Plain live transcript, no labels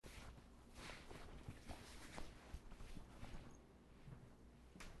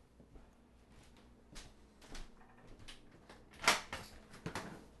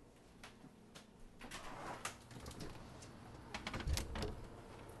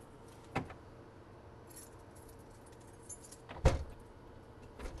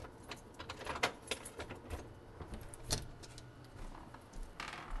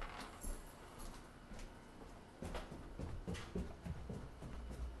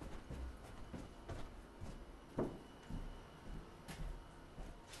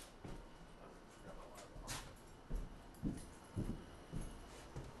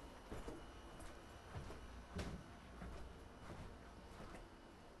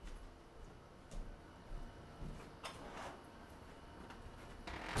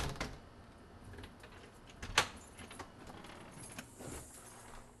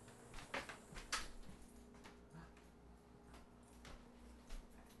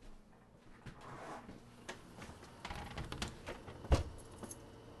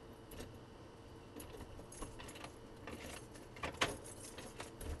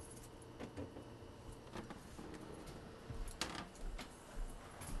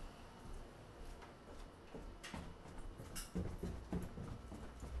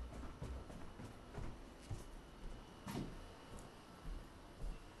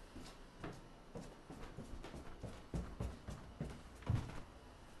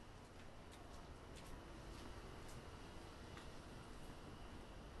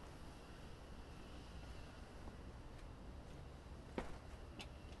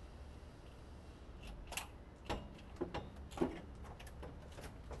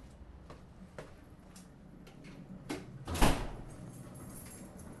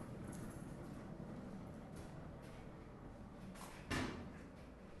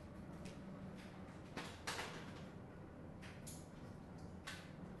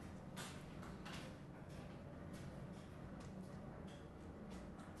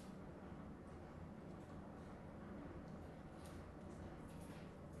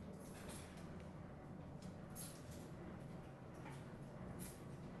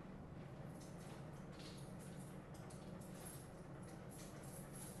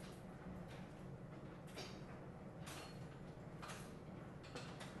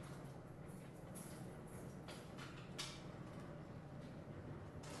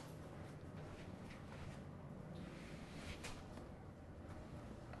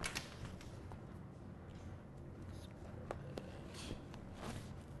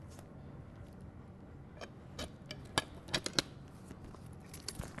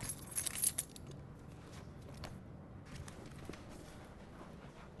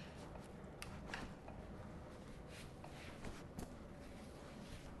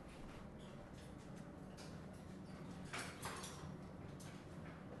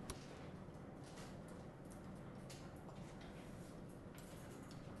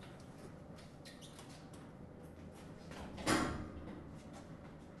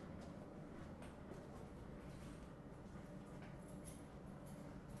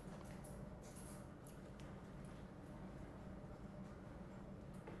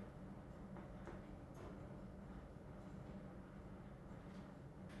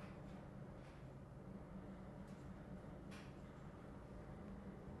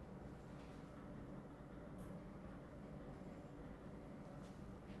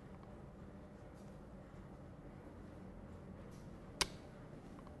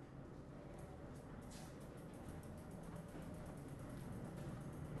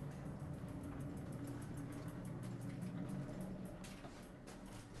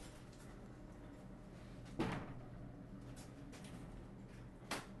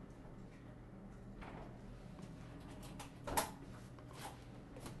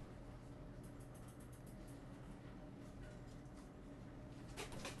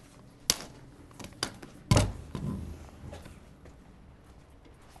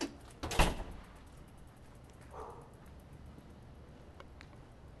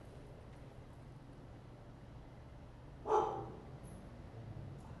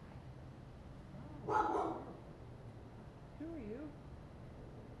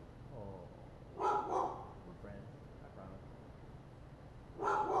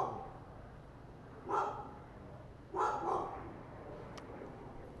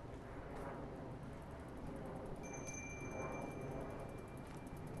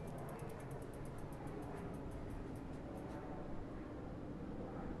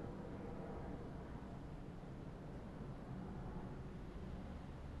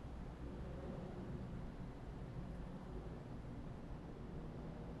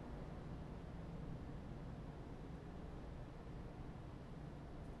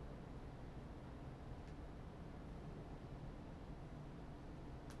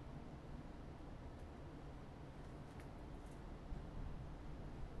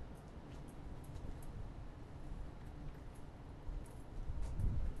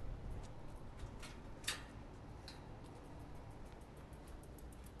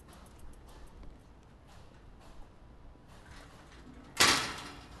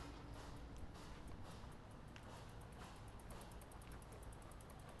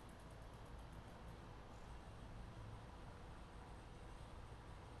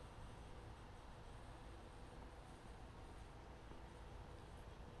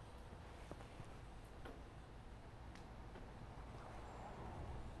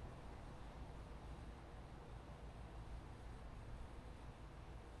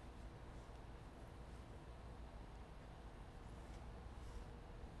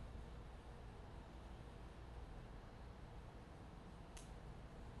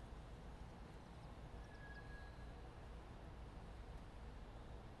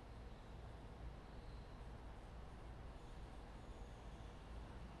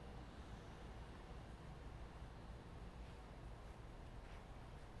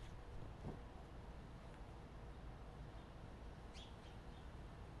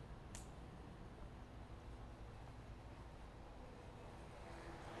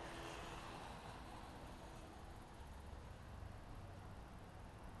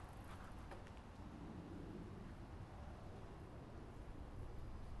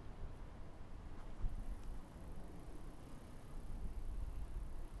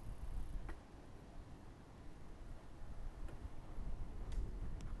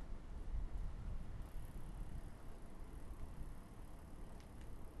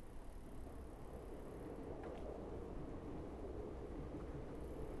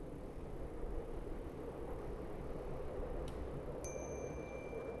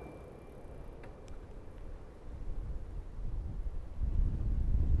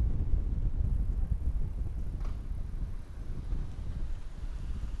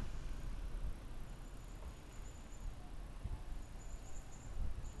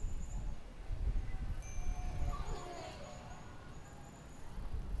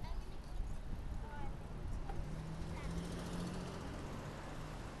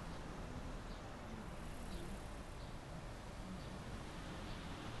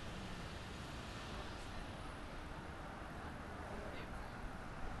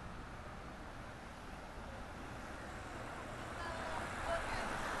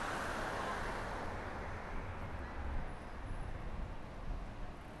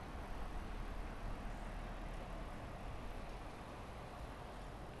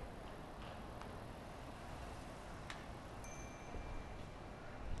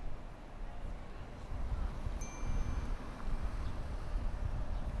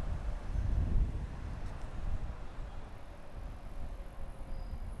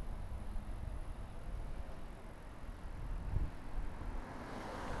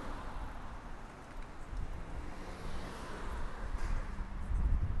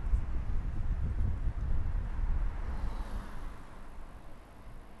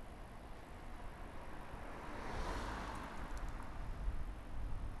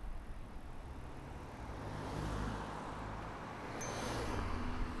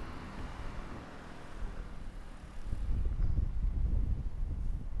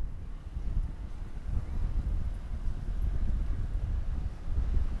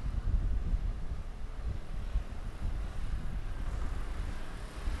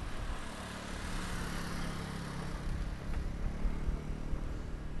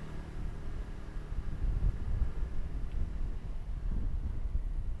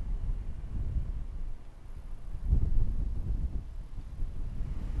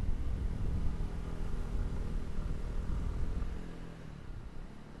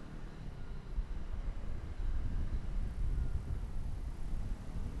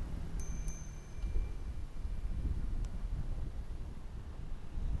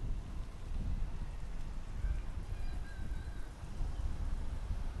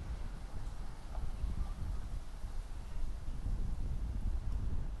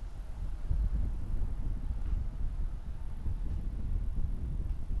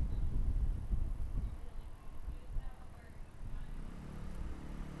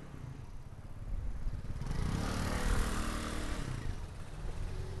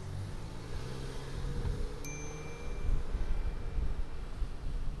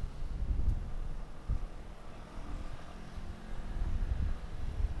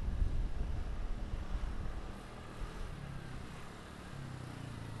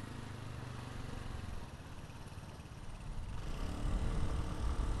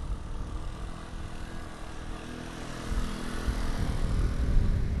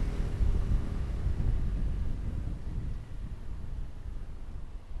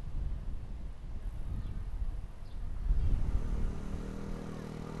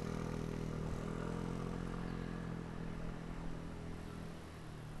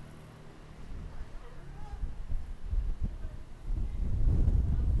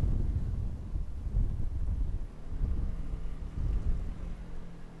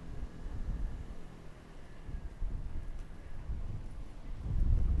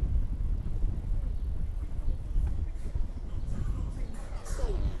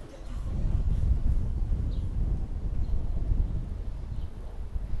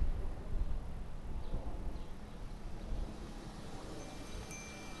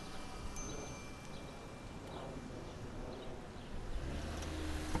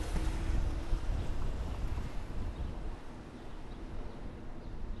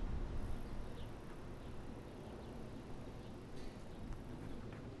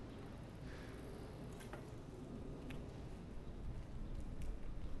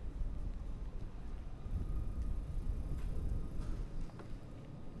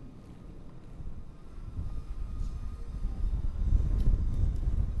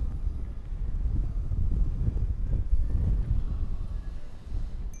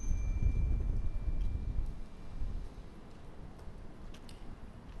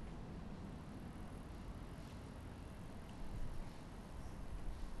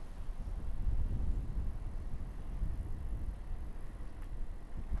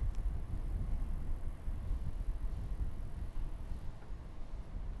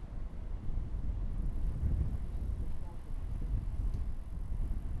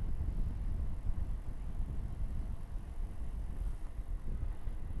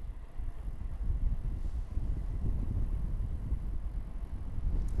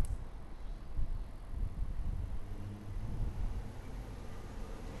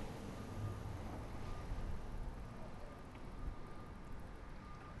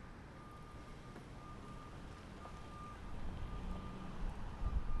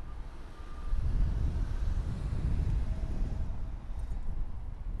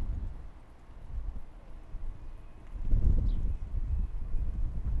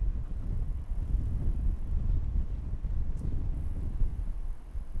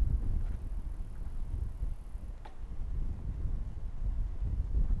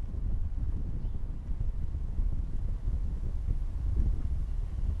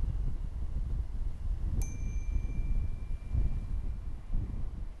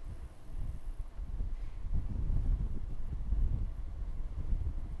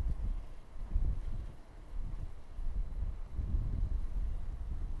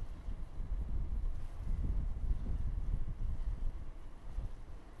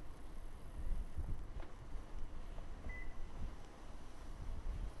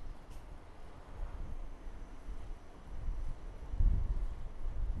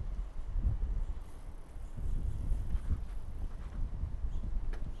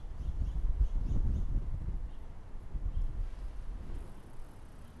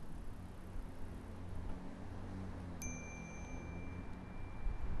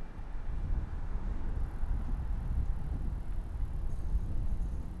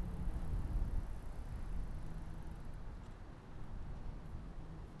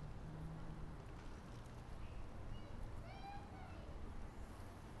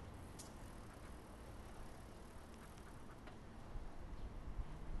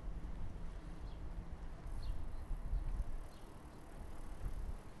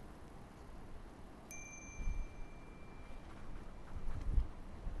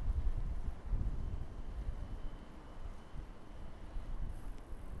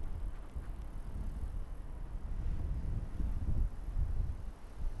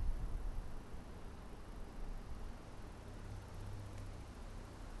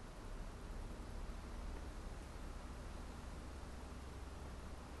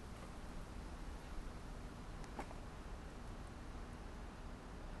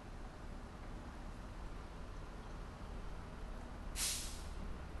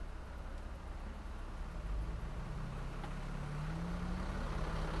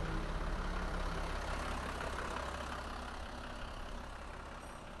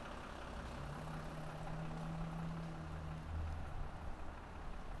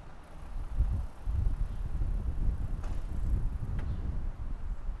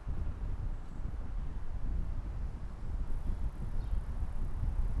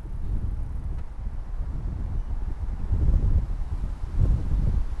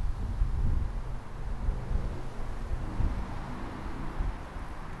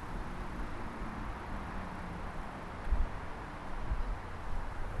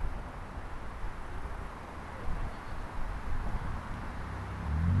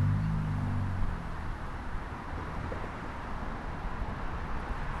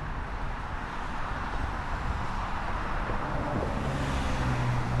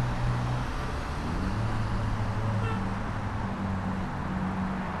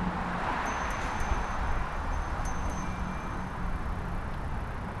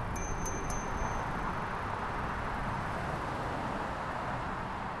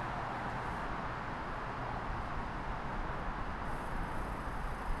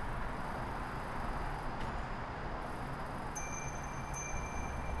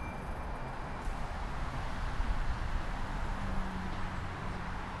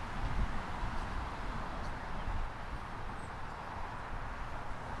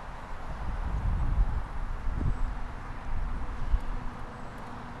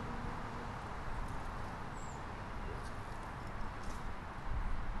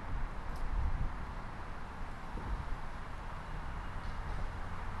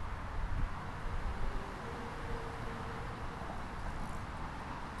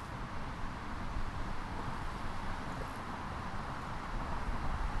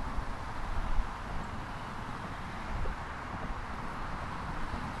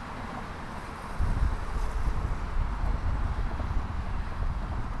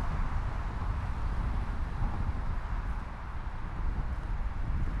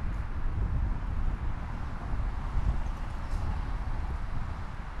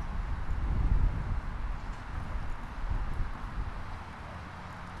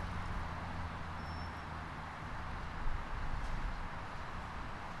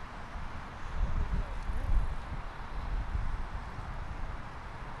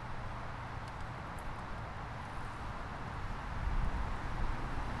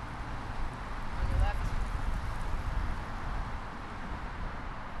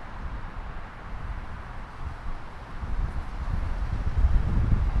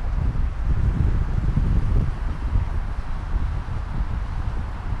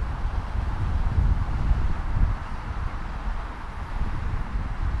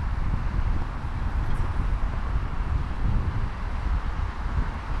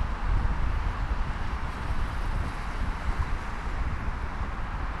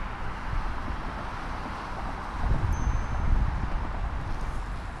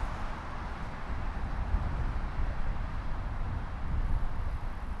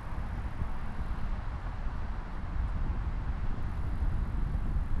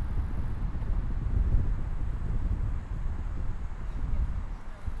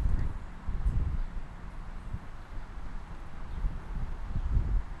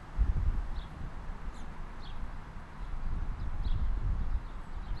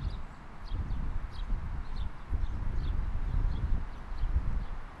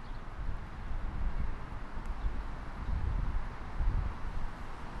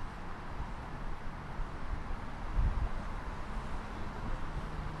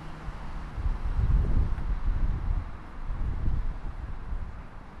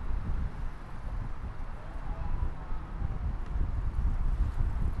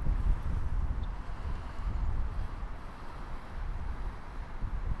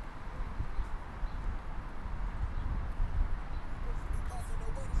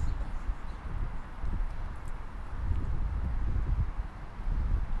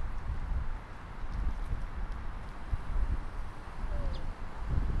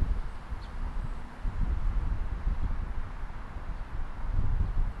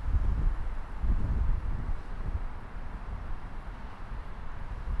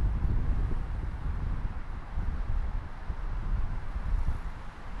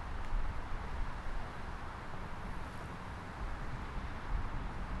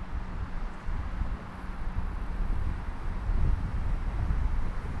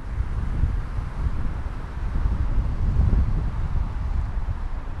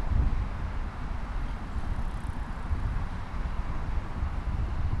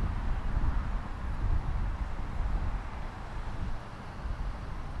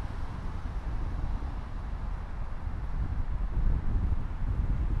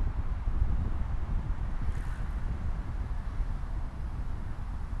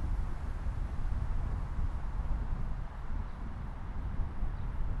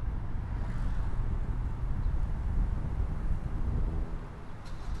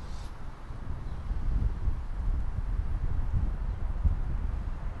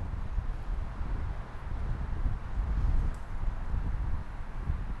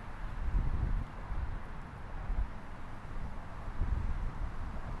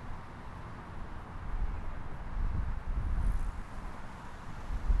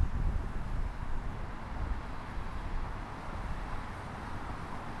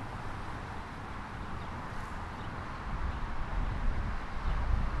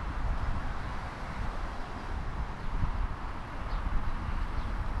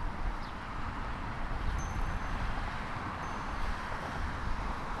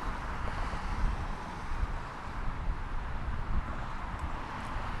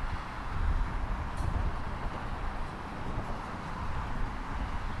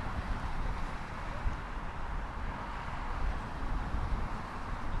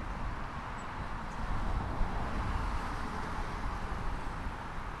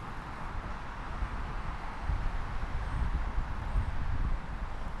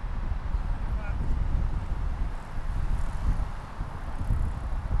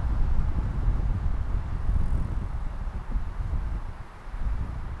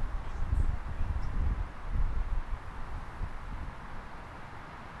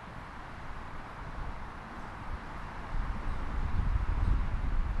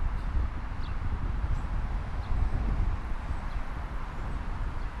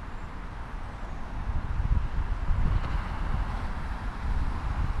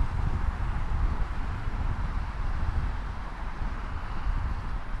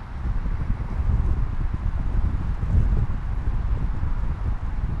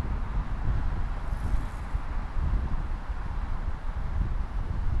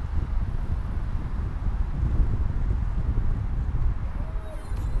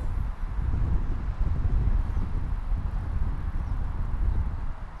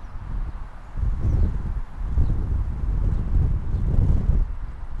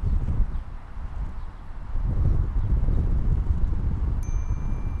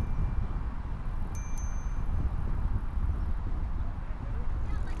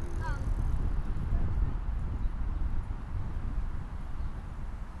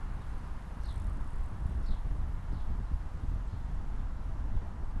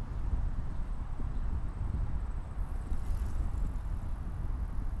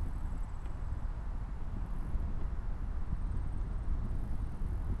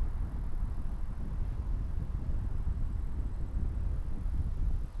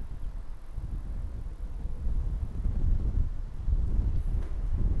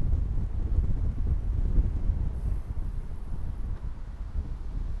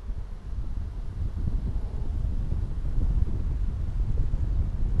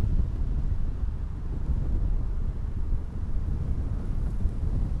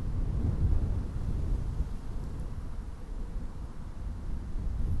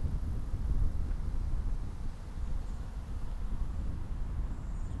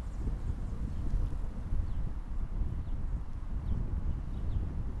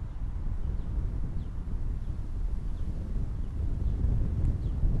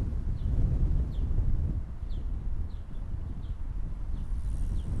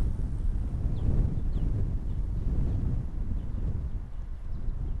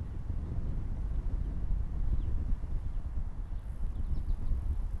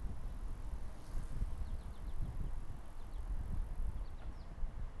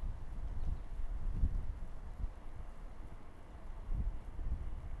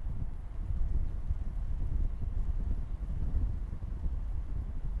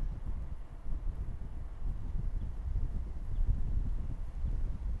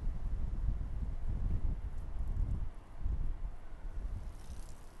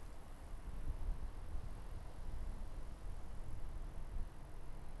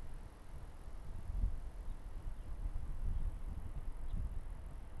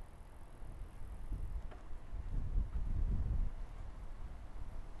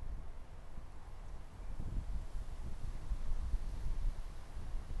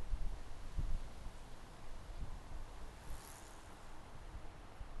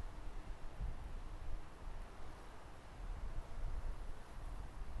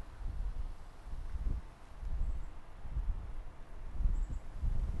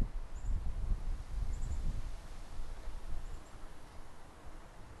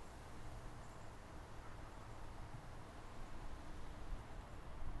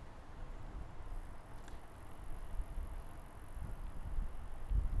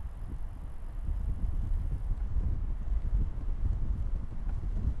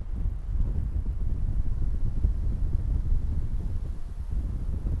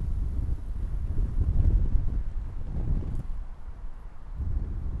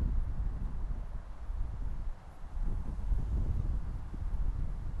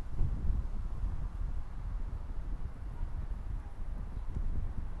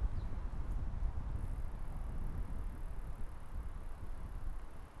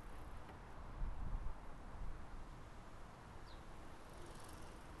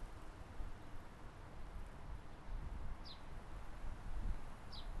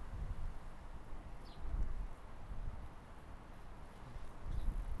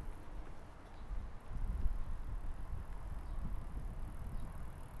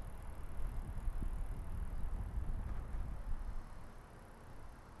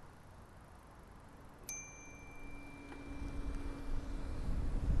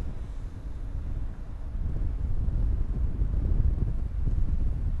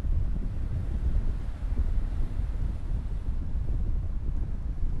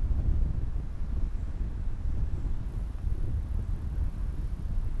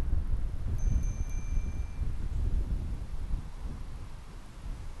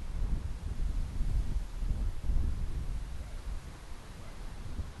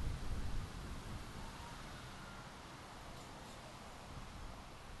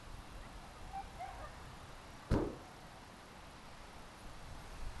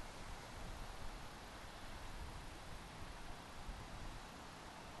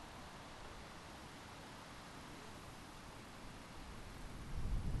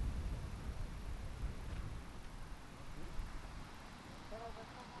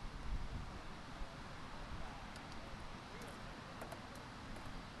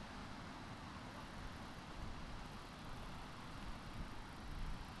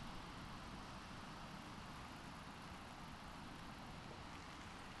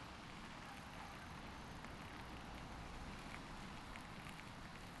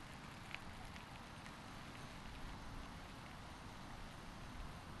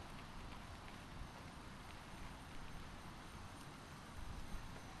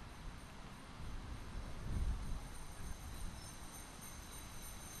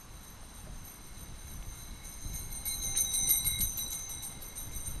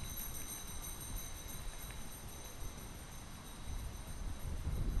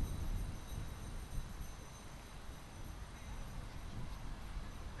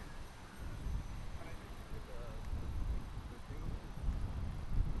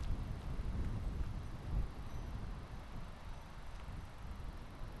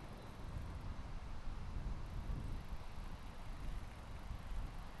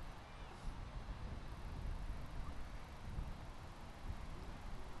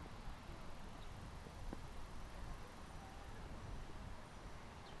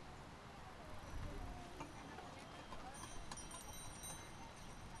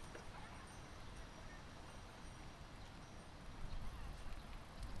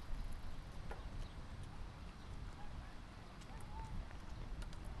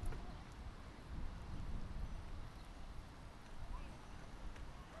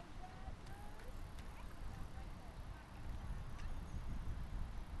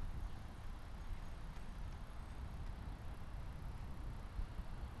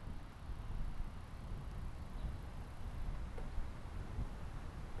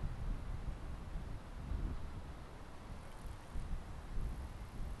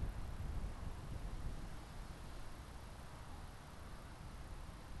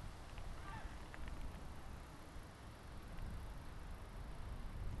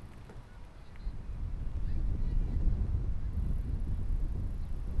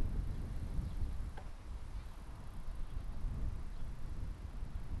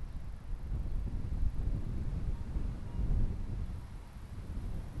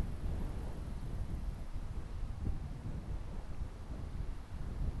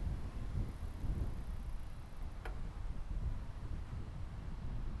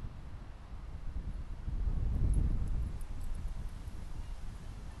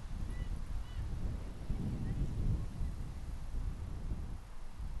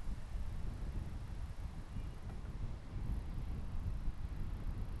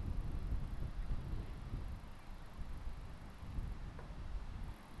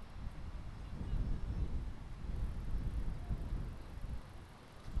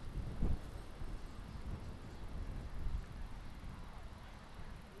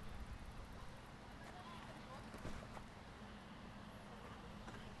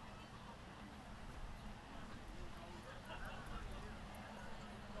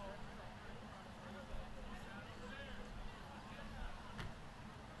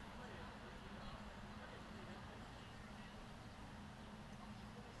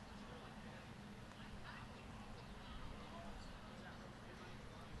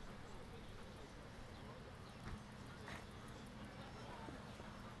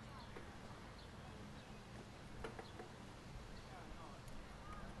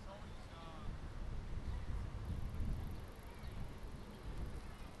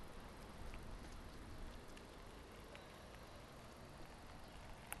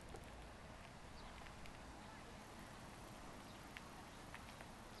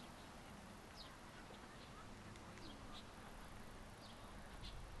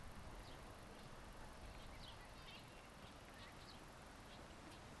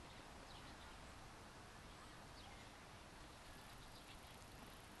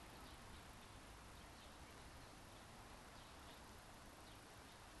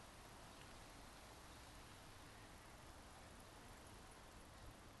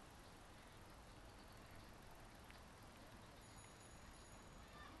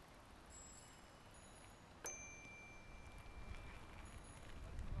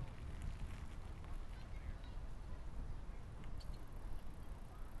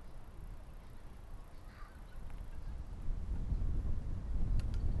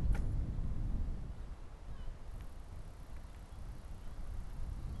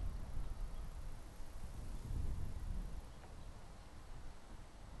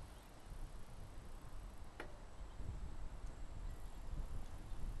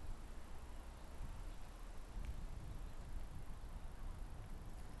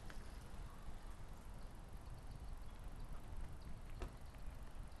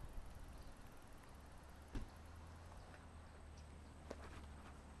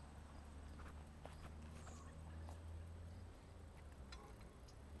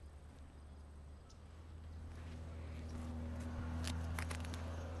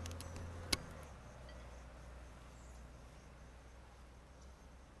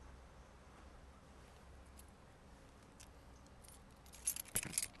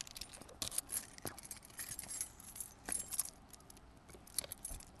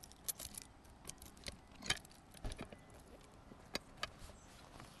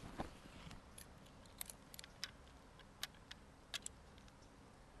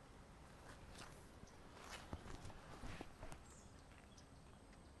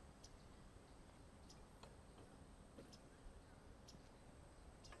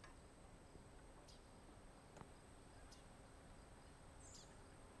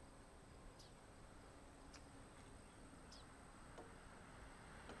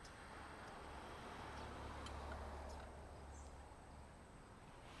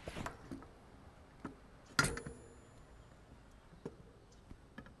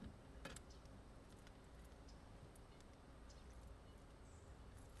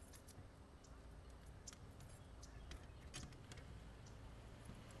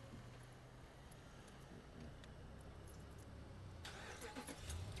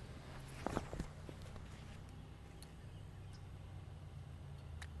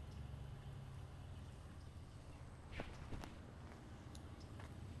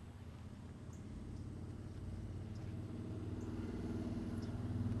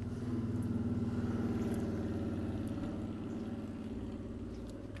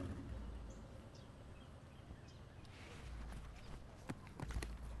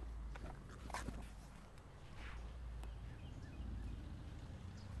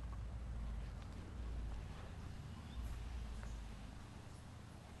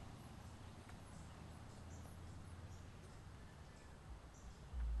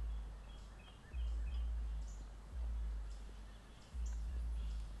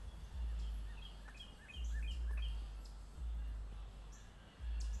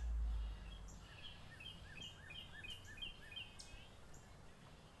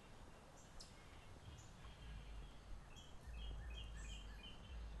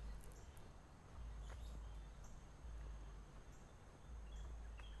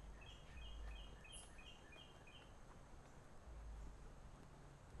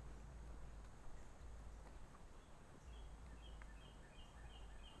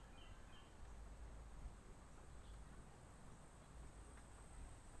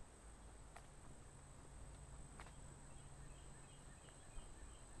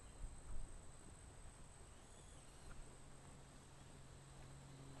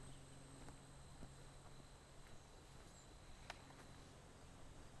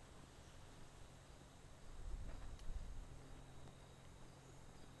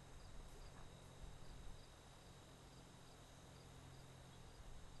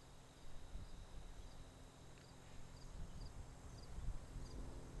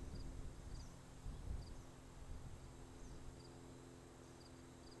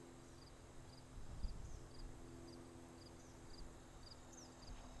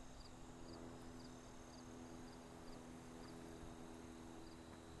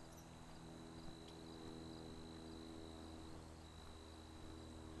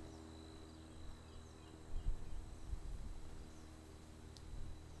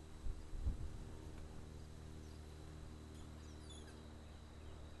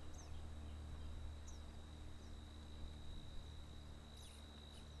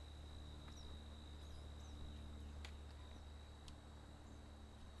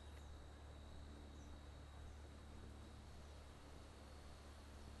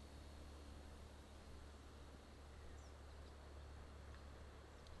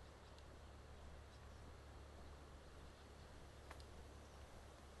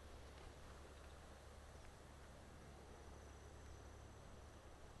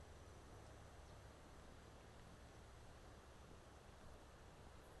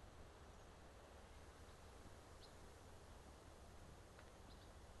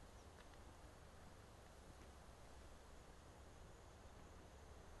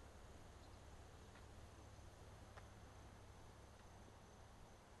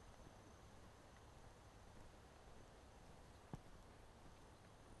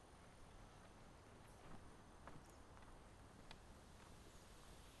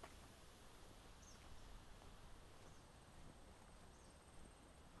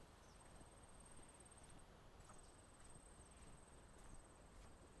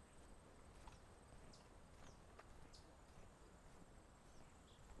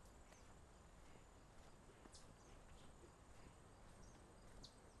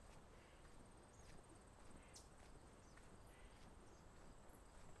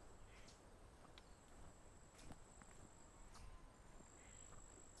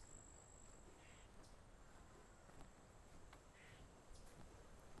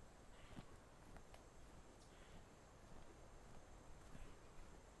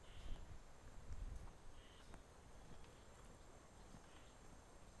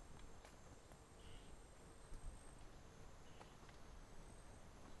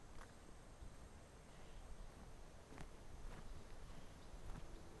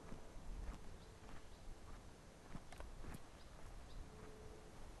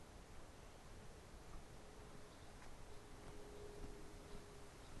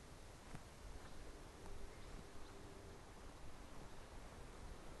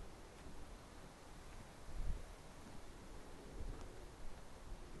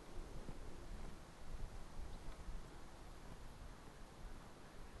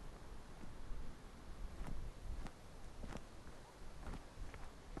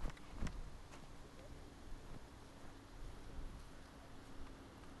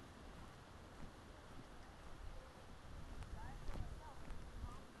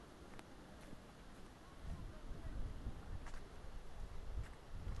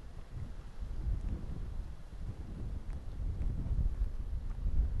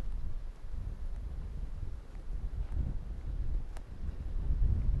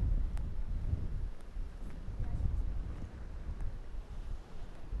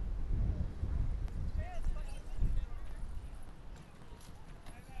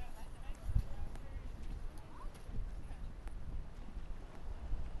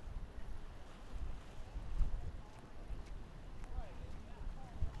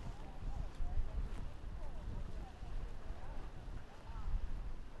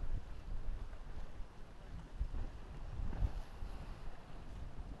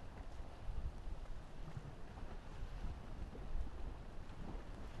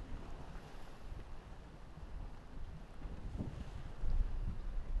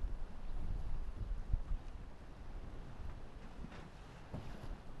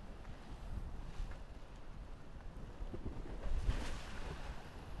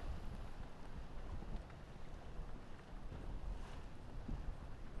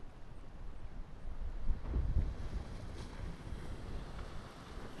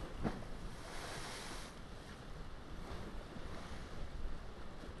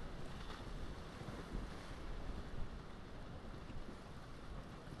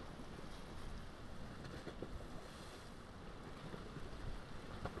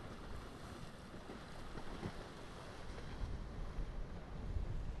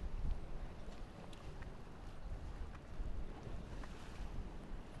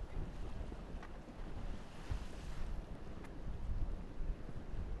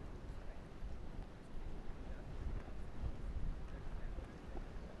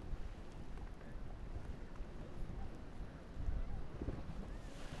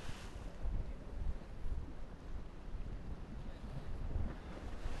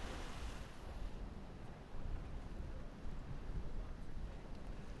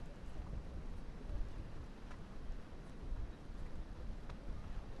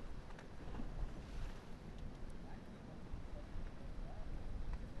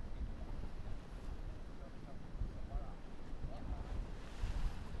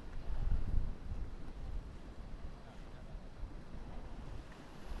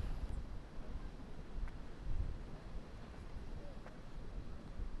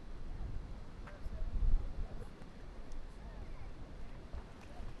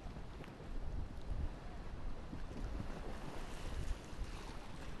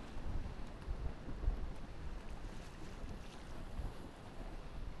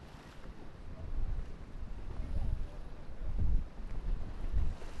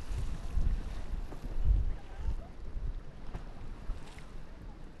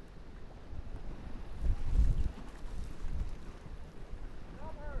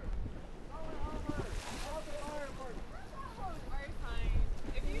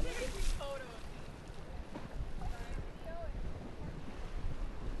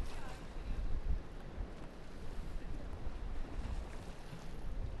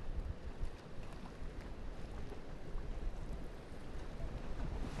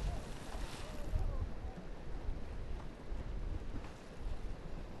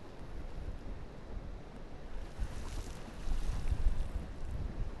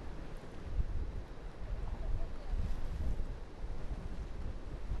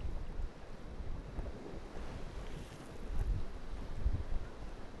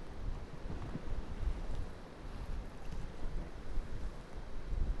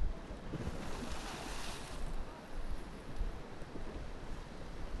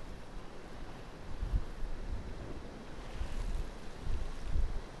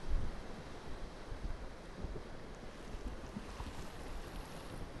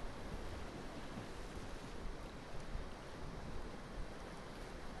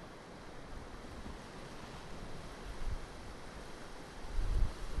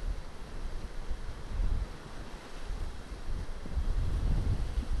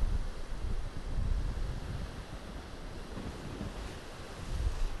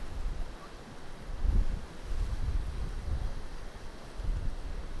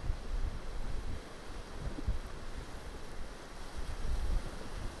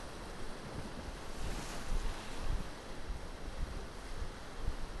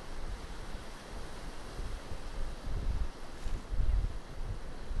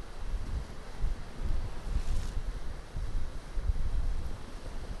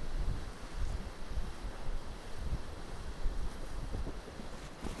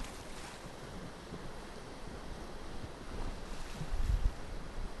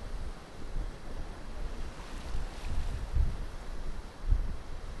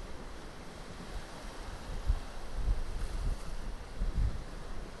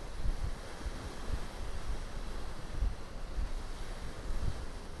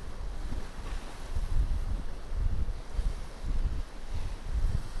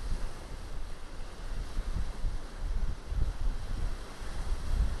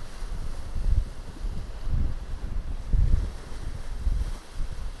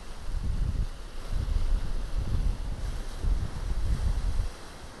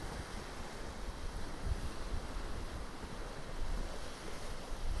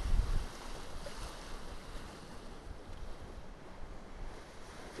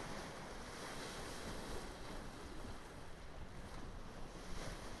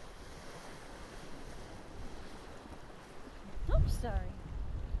sorry.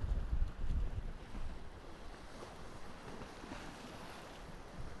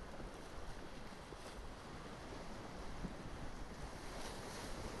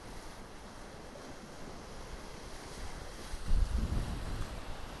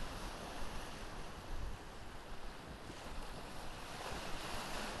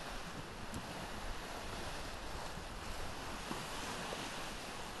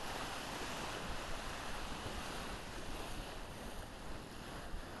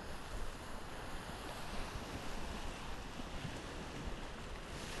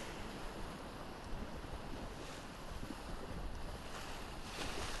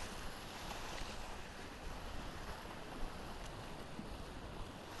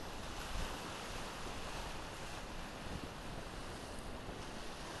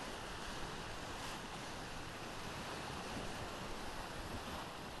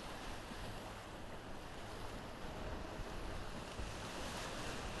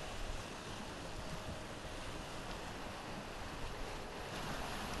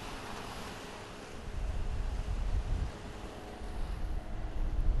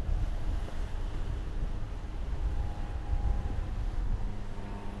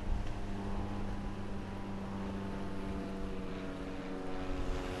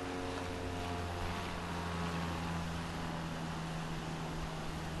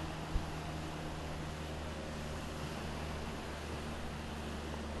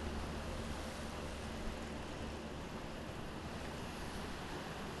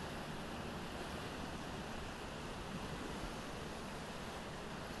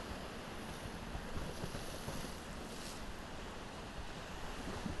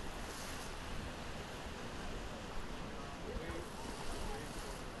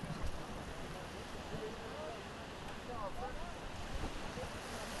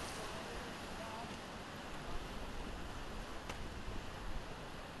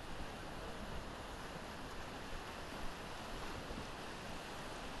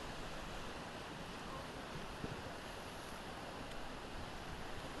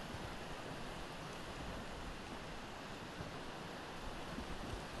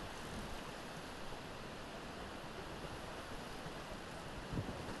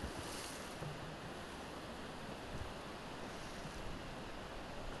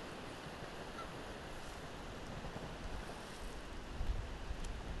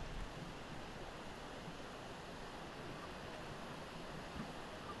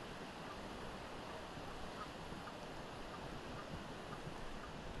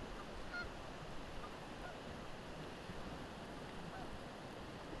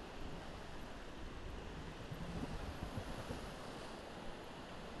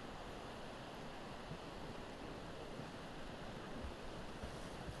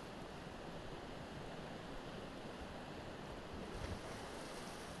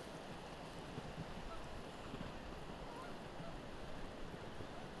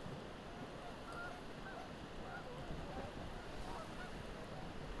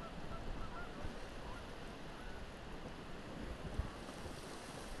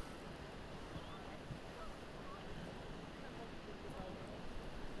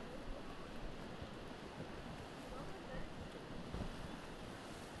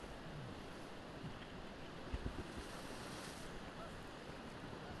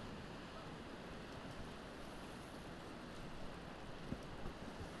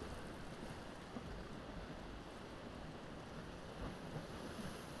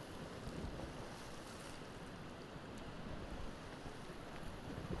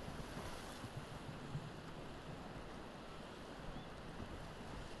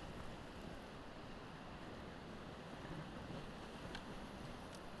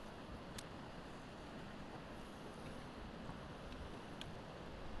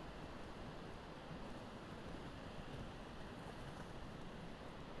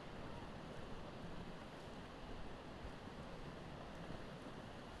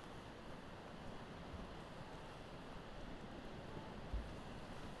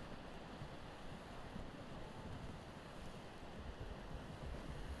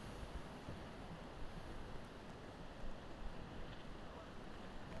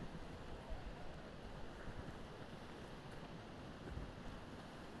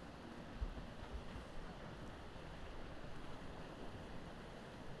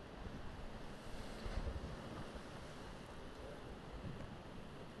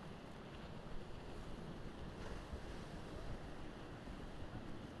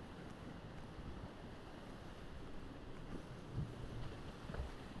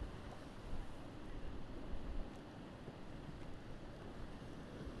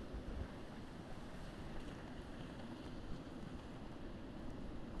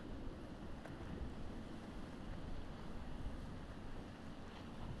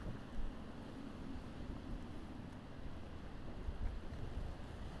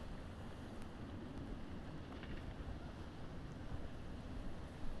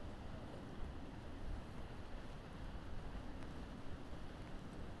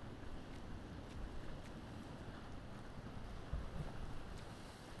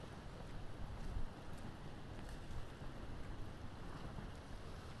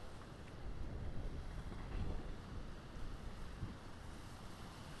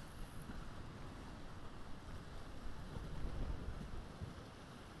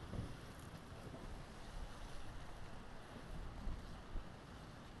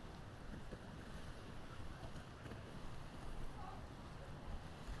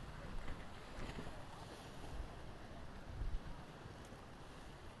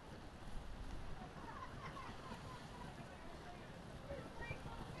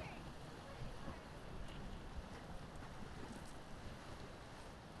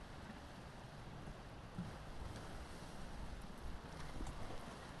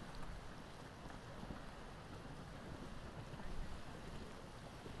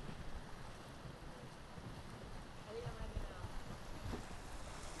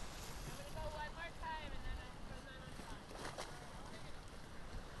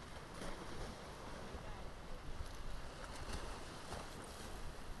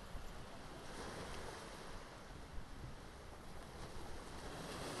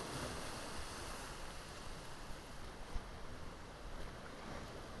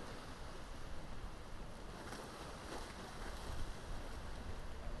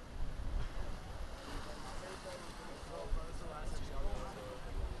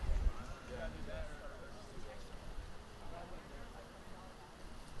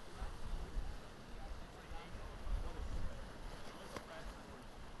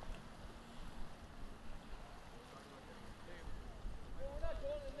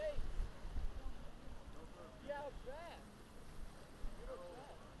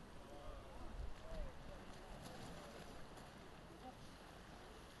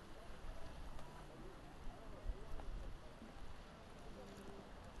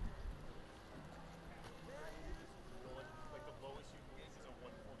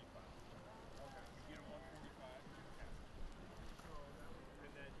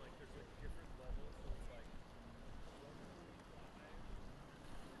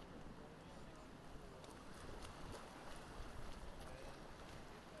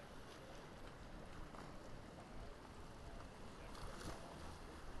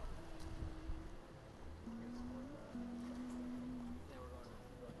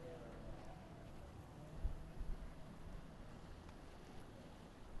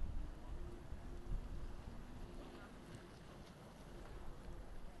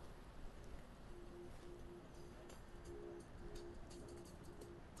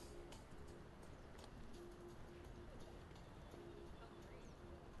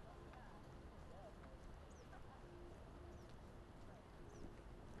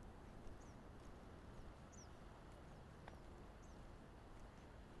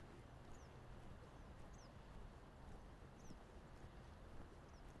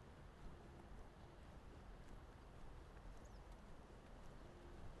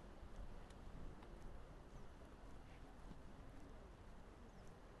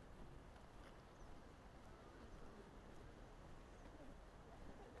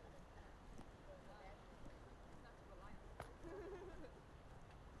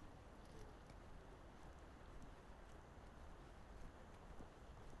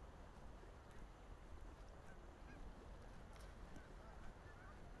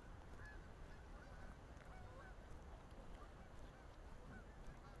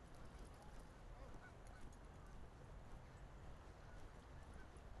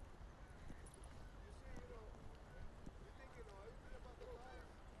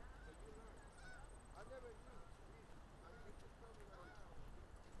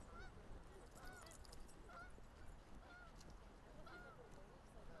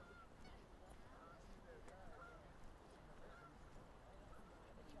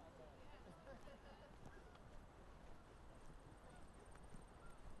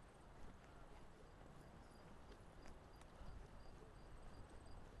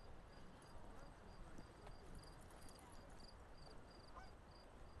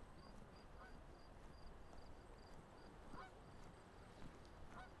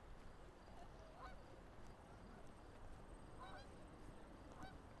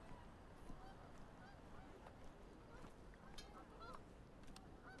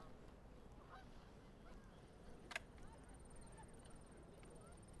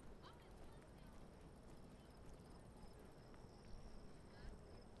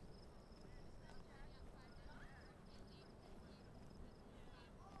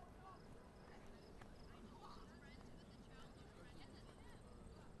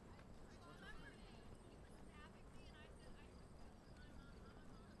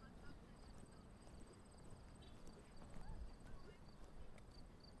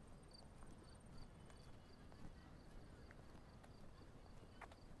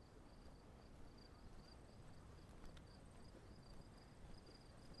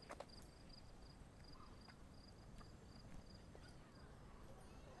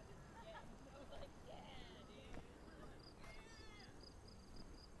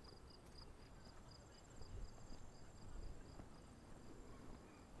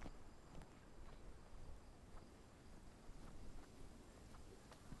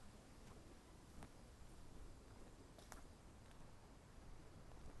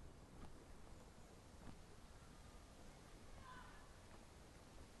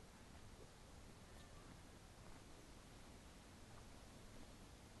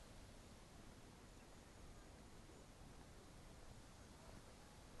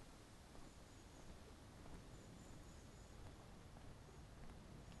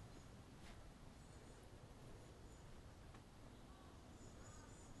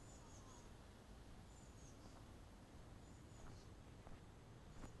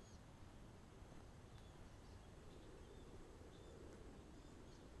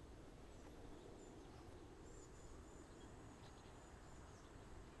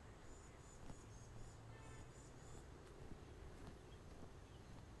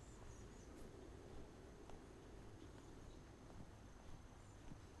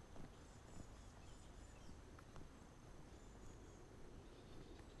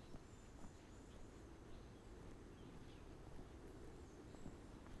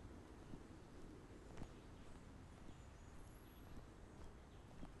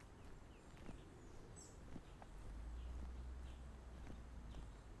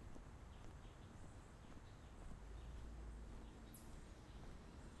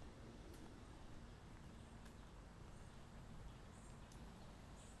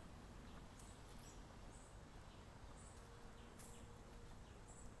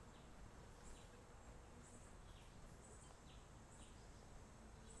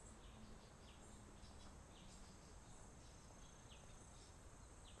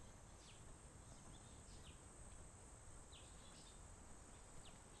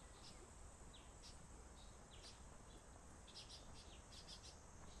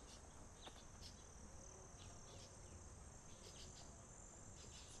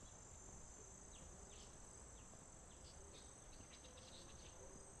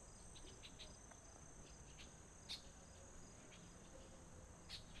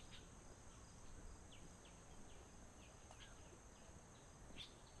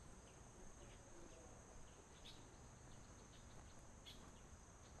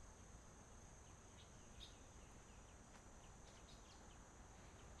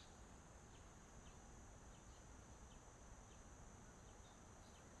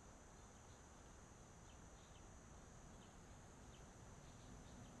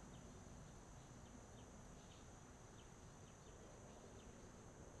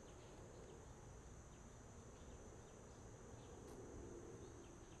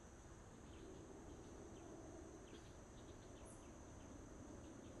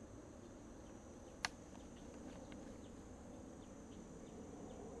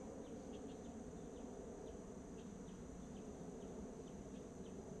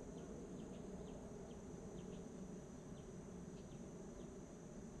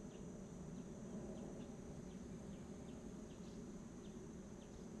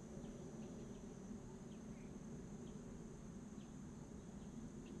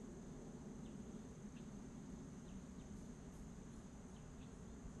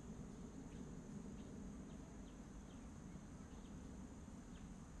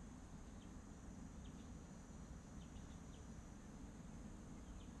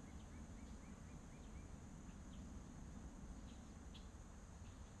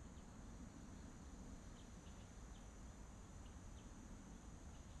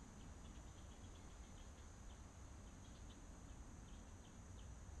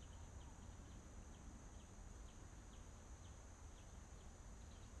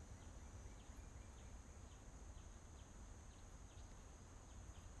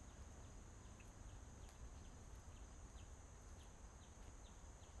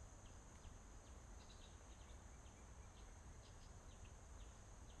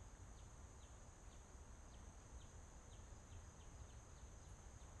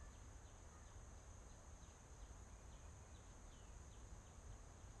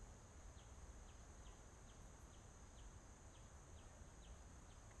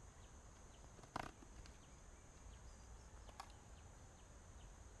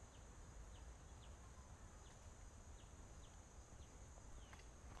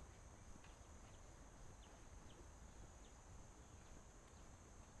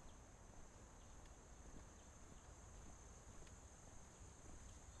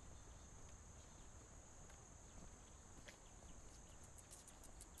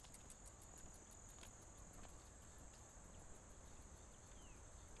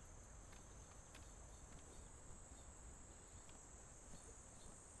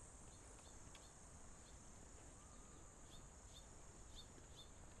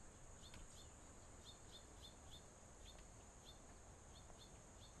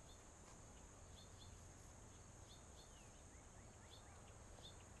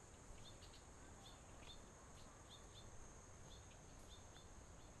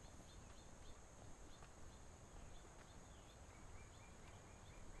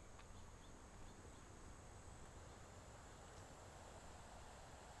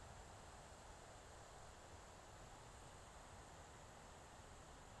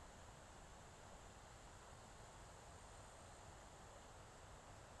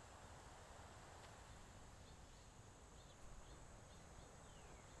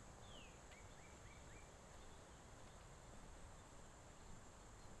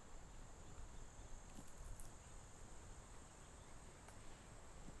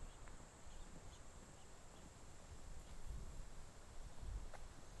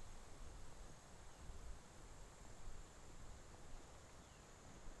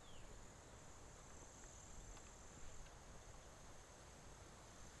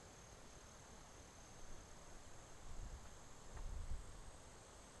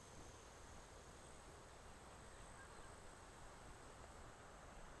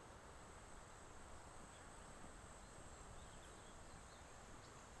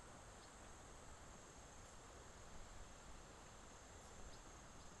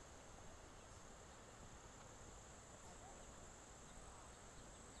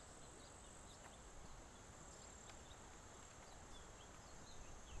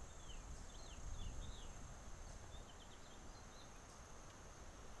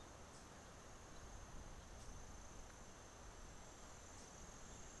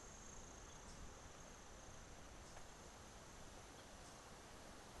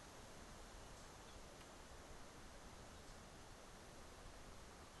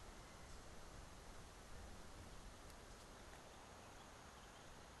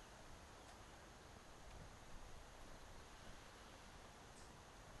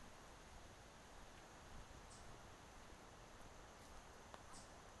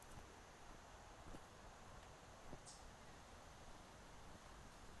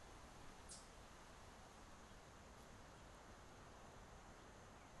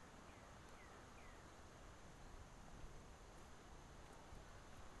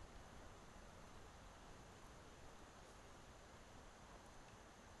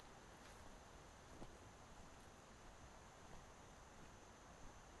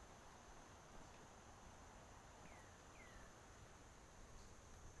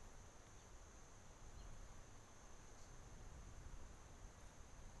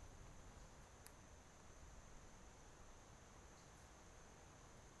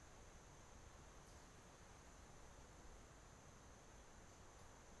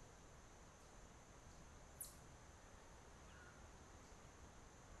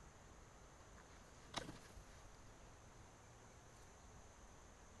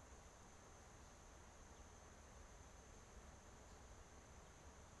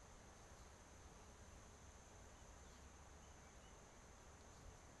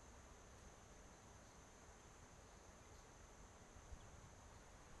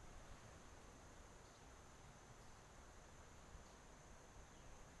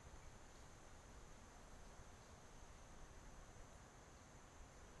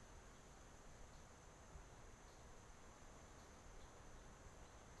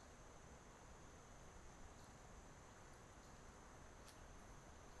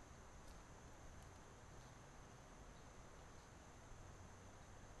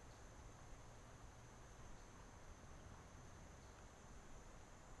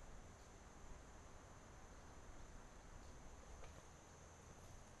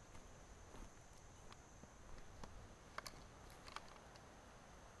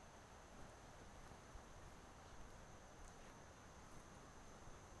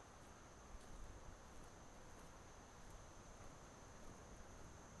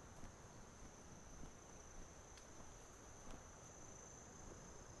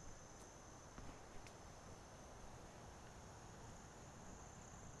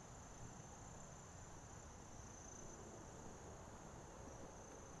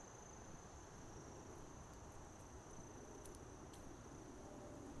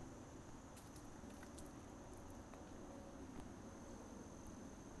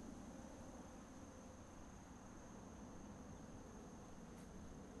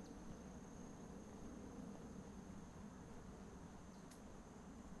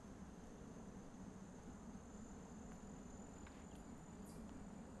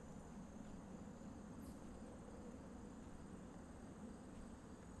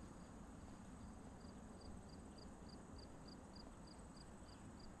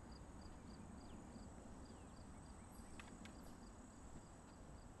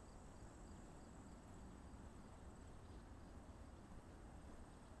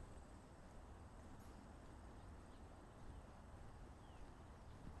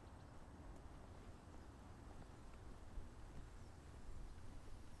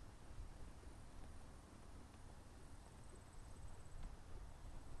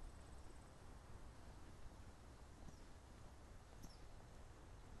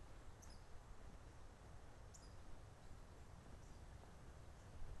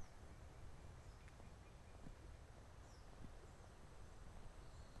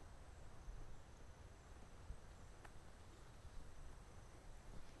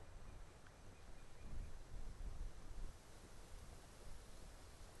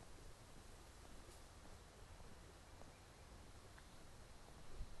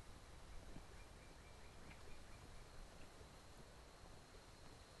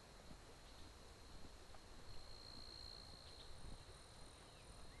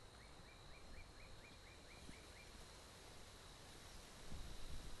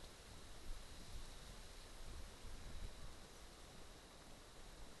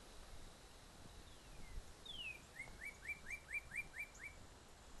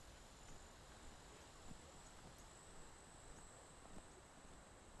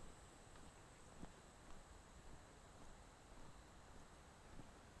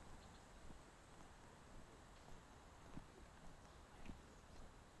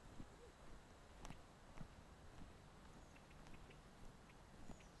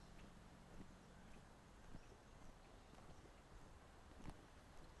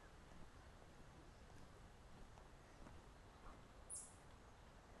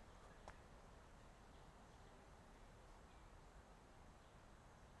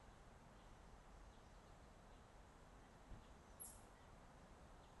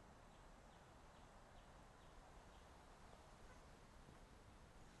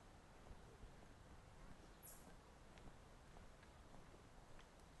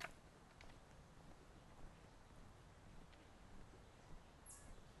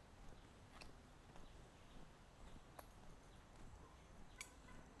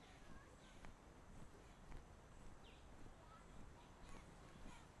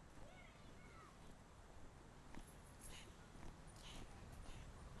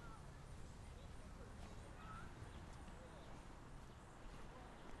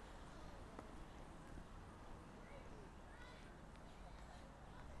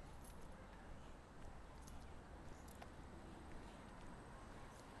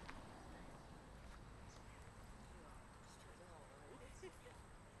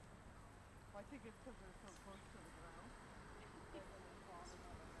 think it's because they're so close to the ground. They're going to fall in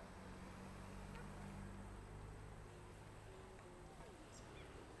love with it.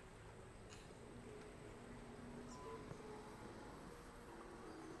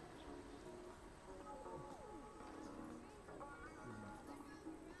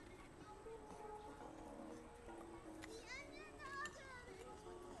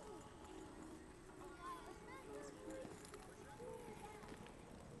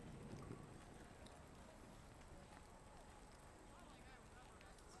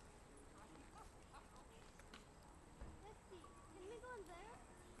 Let's see. Can we go in there?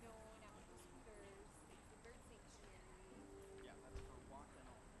 No, not with the scooters. It's the bird sanctuary. Yeah, that's for walking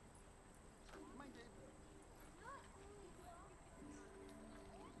only. Come on, Dave. Not only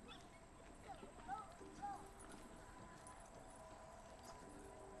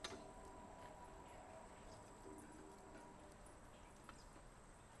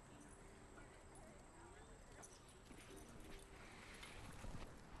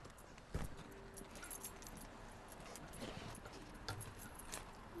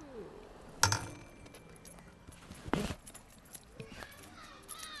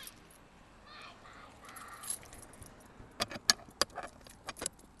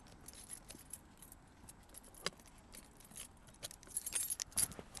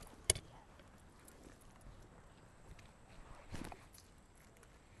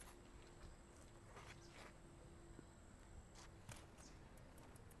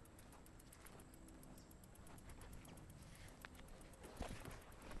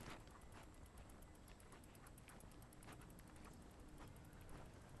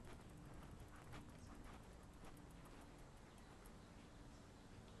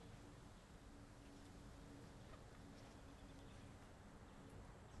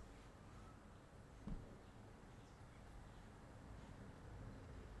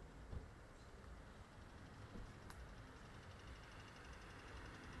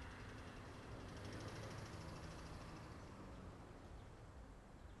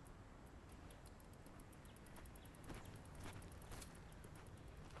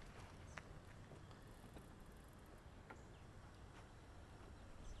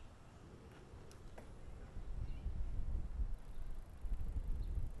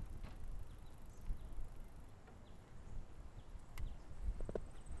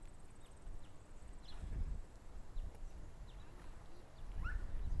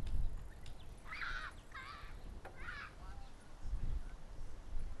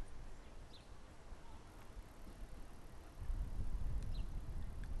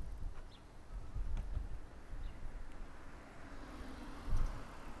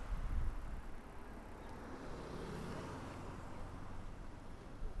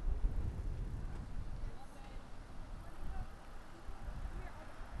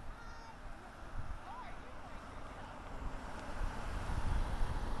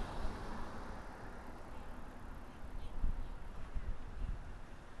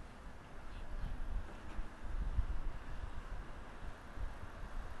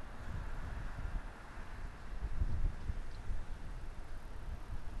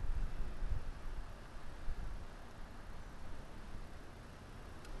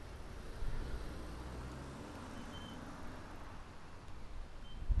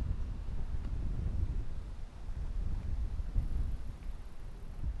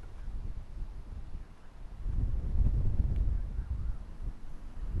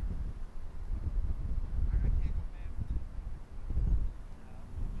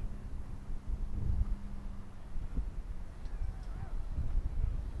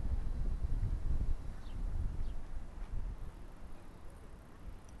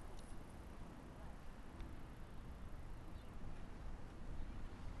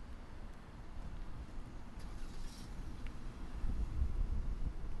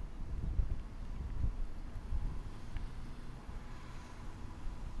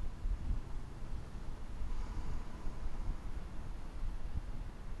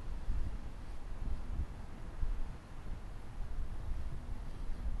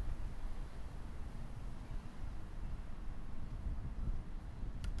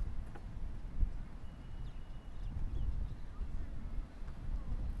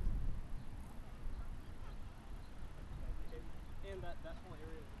And that whole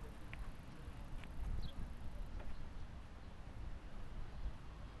area is a different.